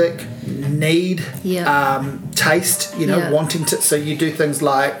work ethic, need, taste, you know, wanting to. So you do things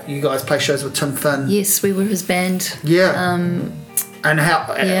like, you guys play shows with Tim Finn. Yes, we were his band. And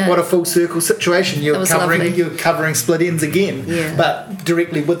what a full circle situation. You're covering Split Ends again, but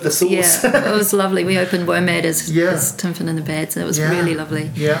directly with the source. It was lovely. We opened WOMAD as Tim Finn and the Bads, and it was really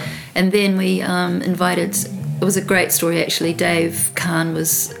lovely. And then we invited, it was a great story actually, Dave Kahn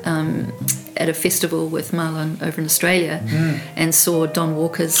was at a festival with Marlon over in Australia and saw Don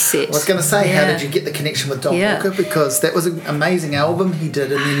Walker's set. I was going to say, how did you get the connection with Don Walker? Because that was an amazing album he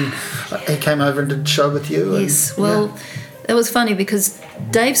did, and then he came over and did a show with you. It was funny because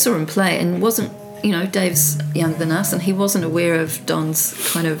Dave saw him play and wasn't, you know, Dave's younger than us, and he wasn't aware of Don's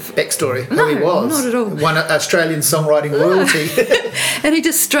kind of backstory, who he was. Not at all. One Australian songwriting royalty. And he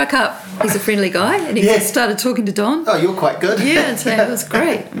just struck up. He's a friendly guy, and he just started talking to Don. Oh, you're quite good. And so it was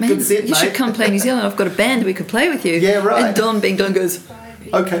great. Man, good set, you should come play New Zealand. I've got a band that we could play with you. And Don, being Don, goes,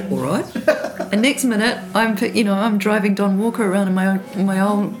 okay, all right. And next minute, I'm driving Don Walker around in my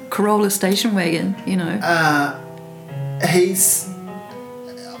own Corolla station wagon. You know.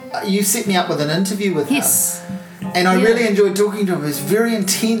 You set me up with an interview with him. And I really enjoyed talking to him. He was very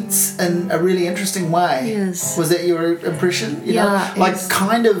intense in a really interesting way. Yes. Was that your impression? You know? Yeah, Like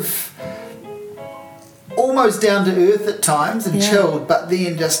kind of almost down to earth at times and chilled, but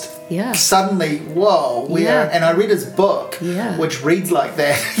then just suddenly, whoa, and I read his book, which reads like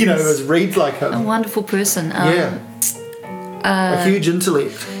that. You know, it reads like him. A wonderful person. A huge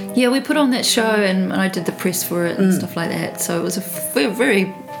intellect. Yeah, we put on that show and I did the press for it and stuff like that. So it was a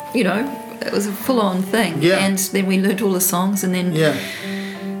very, you know, it was a full-on thing. Yeah. And then we learnt all the songs and then...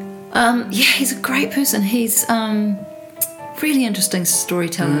 he's a great person. He's really interesting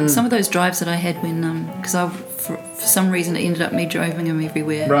storyteller. Some of those drives that I had when... Because for some reason it ended up me driving him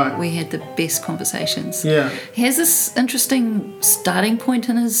everywhere. Right. We had the best conversations. Yeah. He has this interesting starting point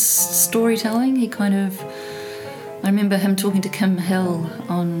in his storytelling. He kind of... I remember him talking to Kim Hill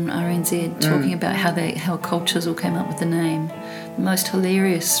on RNZ, talking about how cultures all came up with the name. The most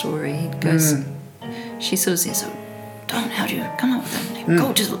hilarious story. He goes, she sort of says, "Oh, Don, how do you come up with that name?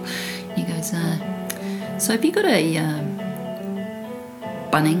 Cultures." He goes, "So have you got a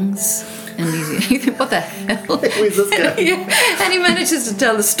Bunnings?" And you think, what the hell? Where's this going? And he manages to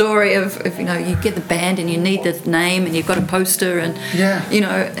tell the story of, you know, you get the band and you need the name and you've got a poster and, you know,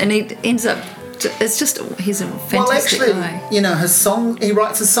 and he ends up... It's just, he's a fantastic guy. You know, he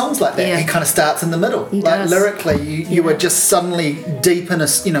writes his songs like that. Yeah. He kind of starts in the middle. He like does. lyrically, you were just suddenly deep in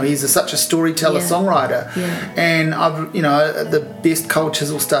he's such a storyteller, songwriter. Yeah. And the best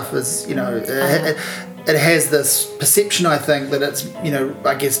cultural stuff is, you know, it has this perception, I think, that it's, you know,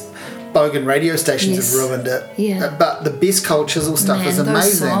 I guess bogan radio stations have ruined it. Yeah. But the best cultural stuff is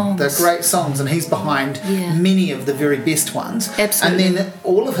amazing. They're great songs, and he's behind many of the very best ones. Absolutely. And then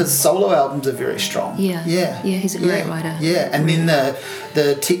all of his solo albums are very strong. Yeah. Yeah. Yeah, he's a great writer. Yeah. And then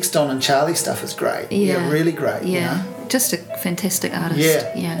the Tex, Don and Charlie stuff is great. Yeah. Really great. Yeah. You know? Just a fantastic artist.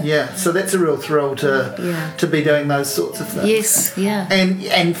 Yeah. So that's a real thrill to be doing those sorts of things. Yes, yeah.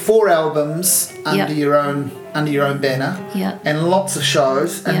 And 4 albums under your own banner. Yeah. And lots of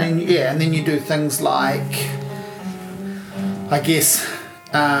shows. And then you do things like, I guess,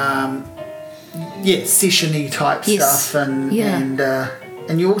 session-y type stuff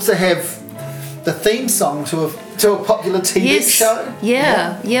and you also have the theme song to a popular TV show.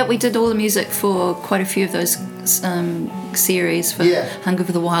 Yeah, we did all the music for quite a few of those series for Hunger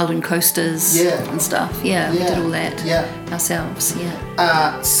for the Wild and Coasters and stuff. We did all that ourselves.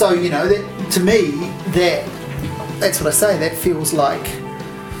 So, you know, that to me, that's what I say, that feels like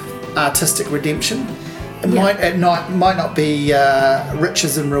artistic redemption. It might not be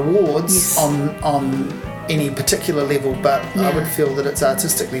riches and rewards on any particular level, but I would feel that it's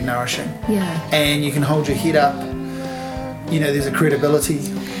artistically nourishing. And you can hold your head up. You know, there's a credibility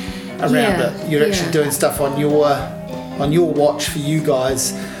around it. You're actually doing stuff on your watch for you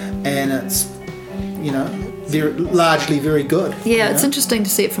guys, and it's, you know, largely very good. Yeah, it's interesting to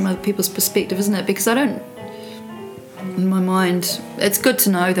see it from other people's perspective, isn't it? Because I don't, in my mind, it's good to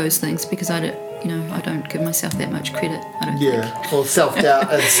know those things because I don't give myself that much credit. I don't think. Well,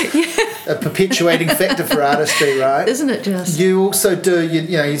 self-doubt is a perpetuating factor for artistry, right? Isn't it just? You also do,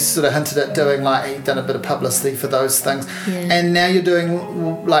 you sort of hinted at doing, like, you've done a bit of publicity for those things. And now you're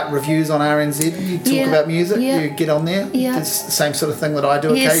doing, like, reviews on RNZ. You talk about music, you get on there. It's the same sort of thing that I do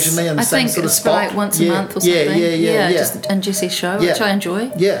occasionally in the same sort of spot. I think it's like once a month or something. Just in Jesse's show, which I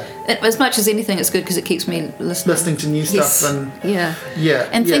enjoy. As much as anything, it's good because it keeps me listening to new stuff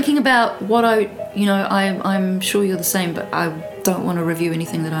and thinking about what I'm sure you're the same, but I don't want to review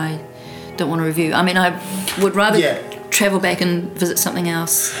anything that I don't want to review. I mean, I would rather travel back and visit something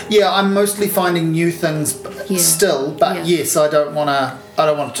else. I'm mostly finding new things still, but yes, I don't want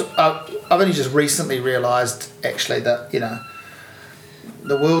to. I've only just recently realised actually that, you know,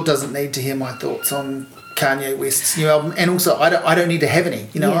 the world doesn't need to hear my thoughts on Kanye West's new album, and also I don't need to have any.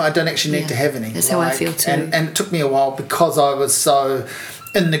 You know, I don't actually need to have any. That's how I feel too. And it took me a while because I was so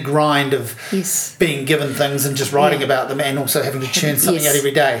in the grind of being given things and just writing about them, and also having to churn something out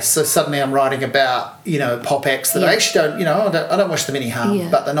every day. So suddenly I'm writing about, you know, pop acts that I actually don't, you know, I don't wish them any harm,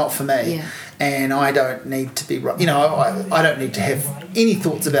 but they're not for me. And I don't need to be, you know, I don't need to have any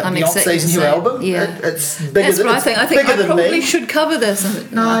thoughts about Beyonce's new album. It's bigger. That's what I think. I think I probably should cover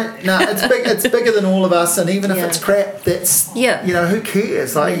this. No, it's bigger than all of us, and even if it's crap, that's you know, who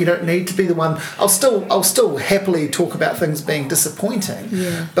cares? Like, you don't need to be the one. I'll still happily talk about things being disappointing,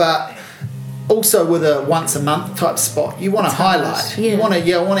 but also with a once a month type spot, you want to highlight. You want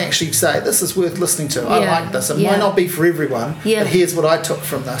to actually say this is worth listening to. I like this. It might not be for everyone, but here's what I took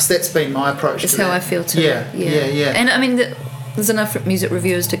from this. That's been my approach. That's how I feel too. Yeah. And I mean, there's enough music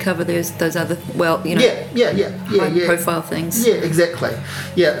reviewers to cover those other, well, you know, high profile things. Yeah, exactly.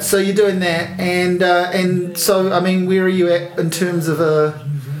 Yeah, so you're doing that, and so I mean, where are you at in terms of a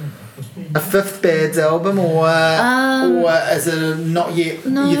fifth Bads album, or is it not yet?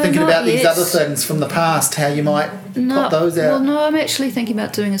 No, you're thinking not about these yet. other things from the past, how you might put those out. Well, no, I'm actually thinking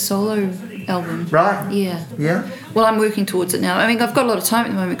about doing a solo album. Right. Yeah. Yeah. Well, I'm working towards it now. I mean, I've got a lot of time at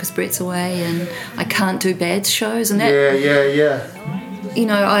the moment because Brett's away and I can't do Bads shows, and that. Yeah. You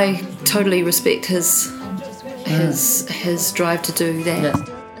know, I totally respect his drive to do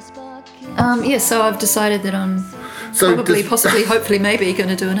that. Yeah. So I've decided that I'm possibly, hopefully, maybe going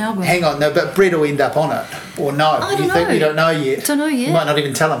to do an album. Hang on, no, but Brett will end up on it, or no? I don't know. You don't know yet? Don't know yet. You might not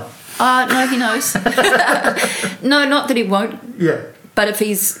even tell him. No, he knows. No, not that he won't. Yeah. But if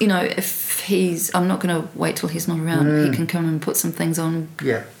he's, I'm not going to wait till he's not around. He can come and put some things on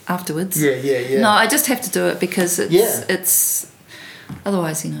afterwards. Yeah. No, I just have to do it because it's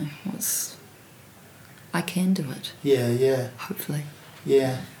otherwise, you know, I can do it. Yeah. Hopefully.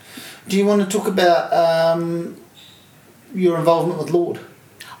 Yeah. Do you want to talk about your involvement with Lord?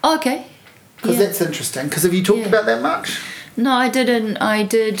 Oh, okay. Because that's interesting. Because have you talked about that much? No, I didn't.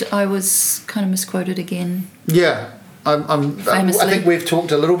 I was kind of misquoted again. Yeah. I think we've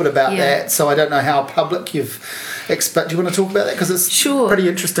talked a little bit about that, so I don't know how public you've expect. Do you want to talk about that? Because it's a pretty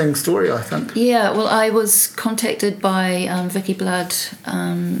interesting story, I think. Yeah, well, I was contacted by Vicky Blood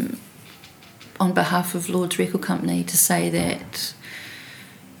on behalf of Lord's Record Company to say that.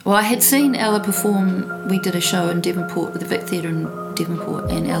 Well, I had seen Ella perform. We did a show in Devonport with the Vic Theatre in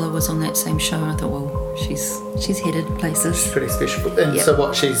Devonport, and Ella was on that same show. And I thought, well, she's headed places. She's pretty special. And so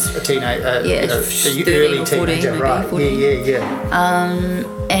what? She's a teenager. Early teenager, right? 14. Yeah.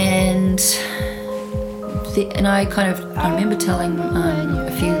 And I remember telling a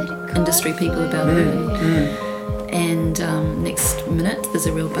few industry people about her. And next minute, there's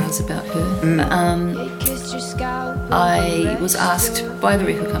a real buzz about her. I was asked by the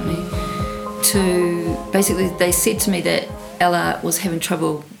record company to basically. They said to me that Ella was having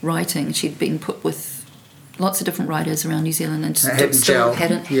trouble writing. She'd been put with lots of different writers around New Zealand and just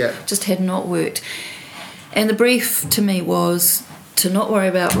had not worked. And the brief to me was to not worry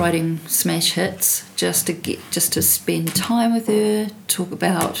about writing smash hits, just to spend time with her, talk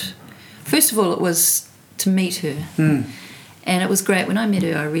about. First of all, it was to meet her, and it was great. When I met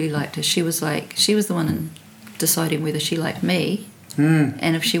her, I really liked her. She was the one deciding whether she liked me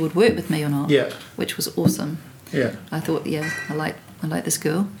and if she would work with me or not. Yeah, which was awesome. Yeah, I thought, I like this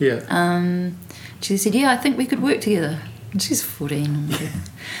girl. Yeah. She said, I think we could work together. And she's 14.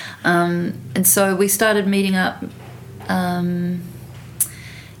 And so we started meeting up in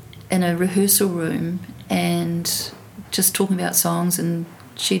a rehearsal room and just talking about songs. And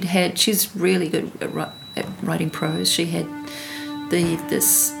she's really good at writing prose. She had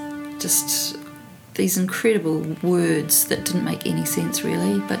these incredible words that didn't make any sense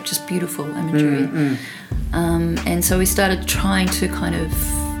really, but just beautiful imagery. And so we started trying to kind of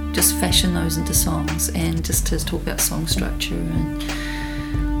just fashion those into songs and just to talk about song structure. And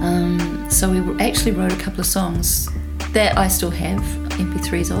so we actually wrote a couple of songs that I still have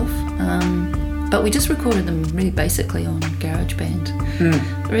MP3s of, but we just recorded them really basically on GarageBand,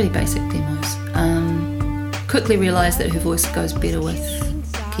 really basic demos. Quickly realised that her voice goes better with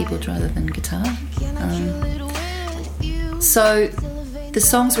keyboard rather than guitar. So the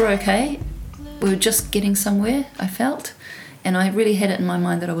songs were okay. We were just getting somewhere, I felt. And I really had it in my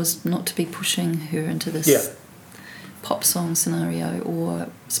mind that I was not to be pushing her into this pop song scenario or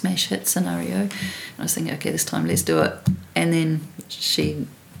smash hit scenario. And I was thinking, okay, this time let's do it. And then she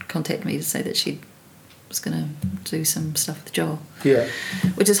contacted me to say that she was going to do some stuff with Joel. Yeah.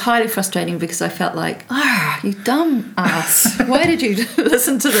 Which is highly frustrating because I felt like, you dumb ass. Why did you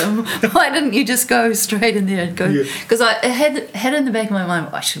listen to them? Why didn't you just go straight in there and go? Because I had in the back of my mind,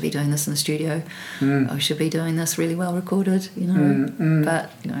 I should be doing this in the studio. I should be doing this really well recorded, But,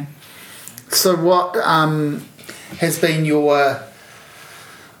 So what has been your,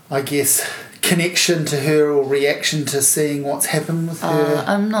 I guess, connection to her or reaction to seeing what's happened with her?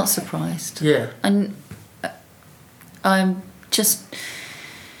 I'm not surprised. Yeah. And I'm just,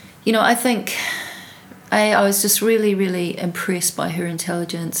 I think I was just really, really impressed by her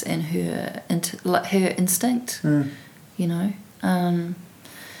intelligence and her instinct, Her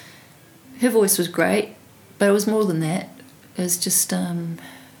voice was great, but it was more than that. It was just her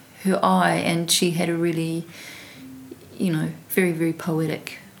eye, and she had a really, very, very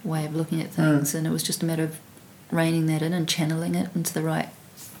poetic way of looking at things, and it was just a matter of reining that in and channeling it into the right.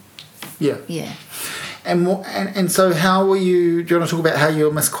 Yeah. Yeah. And so how were you? Do you want to talk about how you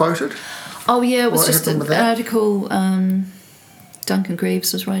were misquoted? Oh yeah, it was just an article. Duncan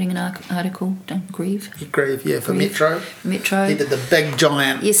Greaves was writing an article. Duncan Grieve. Grieve, yeah, for Grieve. Metro. He did the big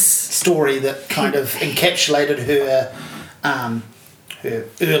giant story that kind of encapsulated her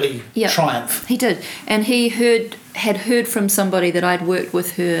early triumph. He did, and he had heard from somebody that I'd worked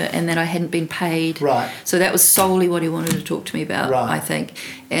with her and that I hadn't been paid. Right. So that was solely what he wanted to talk to me about, right. I think.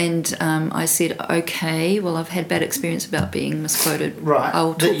 And I said, okay, well, I've had bad experience about being misquoted. Right.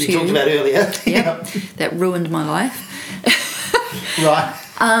 I'll talk to you. That you talked about earlier. Yeah. That ruined my life. Right.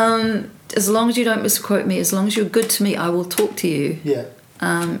 As long as you don't misquote me, as long as you're good to me, I will talk to you. Yeah.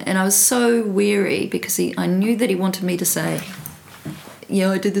 And I was so weary because I knew that he wanted me to say,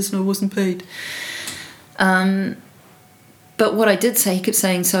 yeah, I did this and I wasn't paid. But what I did say, he kept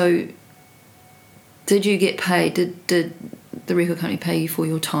saying, so did you get paid? Did the record company pay you for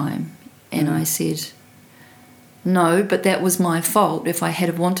your time? And I said, no, but that was my fault. If I had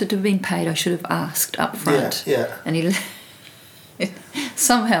have wanted to have been paid, I should have asked up front. Yeah. And he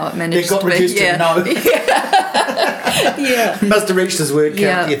somehow it managed to be. It got reduced to no. Yeah. He must have reached his word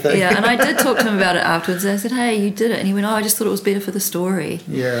count, you think? Yeah, and I did talk to him about it afterwards. I said, hey, you did it. And he went, oh, I just thought it was better for the story.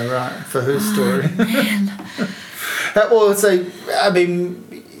 Yeah, right, for whose story? Man. Well, so, I mean,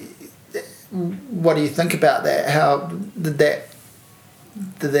 what do you think about that? How did that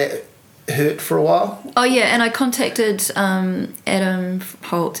hurt for a while? Oh, yeah, and I contacted Adam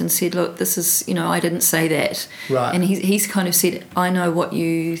Holt and said, look, this is, I didn't say that. Right. And he's kind of said, I know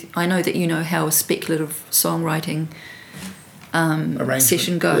that you know how a speculative songwriting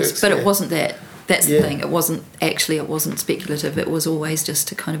session goes, works, but it wasn't that. That's the thing. It wasn't speculative. It was always just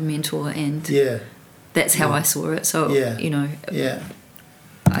to kind of mentor, and that's how I saw it. So,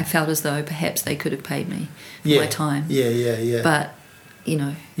 I felt as though perhaps they could have paid me for my time. Yeah. But,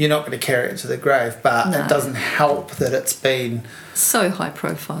 you're not going to carry it to the grave, but it doesn't help that it's been so high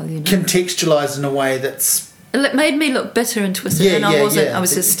profile, contextualised in a way that's... It made me look bitter and twisted, and I wasn't. I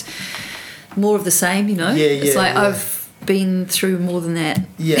was just more of the same, It's like I've been through more than that.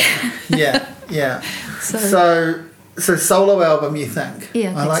 Yeah. So solo album, you think?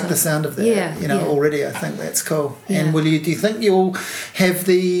 Yeah, I like so. The sound of that. Yeah, already I think that's cool. Yeah. And do you think you'll have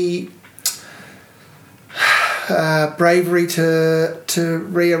the bravery to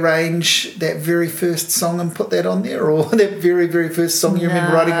rearrange that very first song and put that on there, or that very, very first song you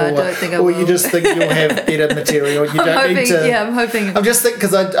remember writing, I don't think I or will. You just think you'll have better material? You don't need to. Yeah, I'm hoping. I'm just thinking,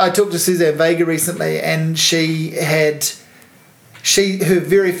 because I talked to Suzanne Vega recently, and her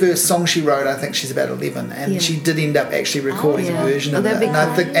very first song she wrote, I think she's about 11, and she did end up actually recording a version of it. And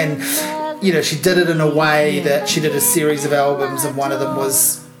I think, she did it in a way that she did a series of albums, and one of them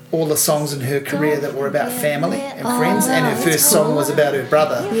was all the songs in her career that were about family and friends, and her first song was about her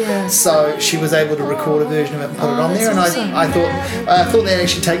brother. Yeah. So she was able to record a version of it and put it on there, and awesome. I thought that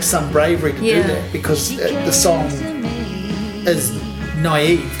actually takes some bravery to do that, because the song is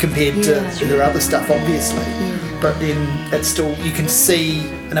naive compared to her other stuff, obviously. But then it's still, you can see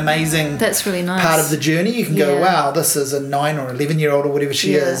an amazing that's really nice part of the journey. You can go, wow, this is a 9 or 11-year-old or whatever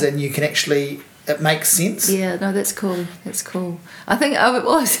she is, and you can actually, it makes sense. Yeah, no, that's cool. I think I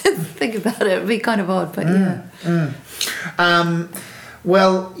would think about it. It'd be kind of odd, but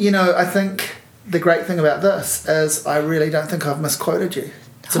Well, I think the great thing about this is I really don't think I've misquoted you.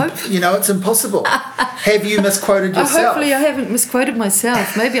 It's impossible. Have you misquoted yourself? Hopefully I haven't misquoted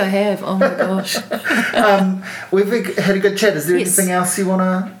myself. Maybe I have. Oh my gosh. We've had a good chat. Is there anything else you want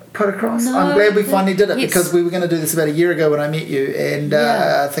to put across? No, I'm glad we finally did it, because we were going to do this about a year ago when I met you, and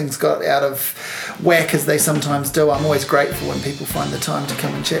things got out of whack, as they sometimes do. I'm always grateful when people find the time to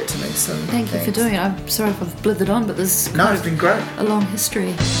come and chat to me. So thank you for doing it. I'm sorry if I've blithered on, but this is it's been great. A long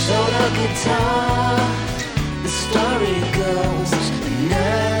history. Solo guitar, the story goes,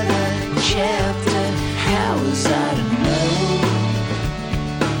 another chapter. How was I to know?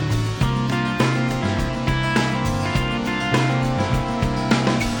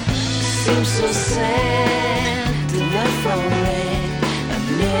 Seems so sad.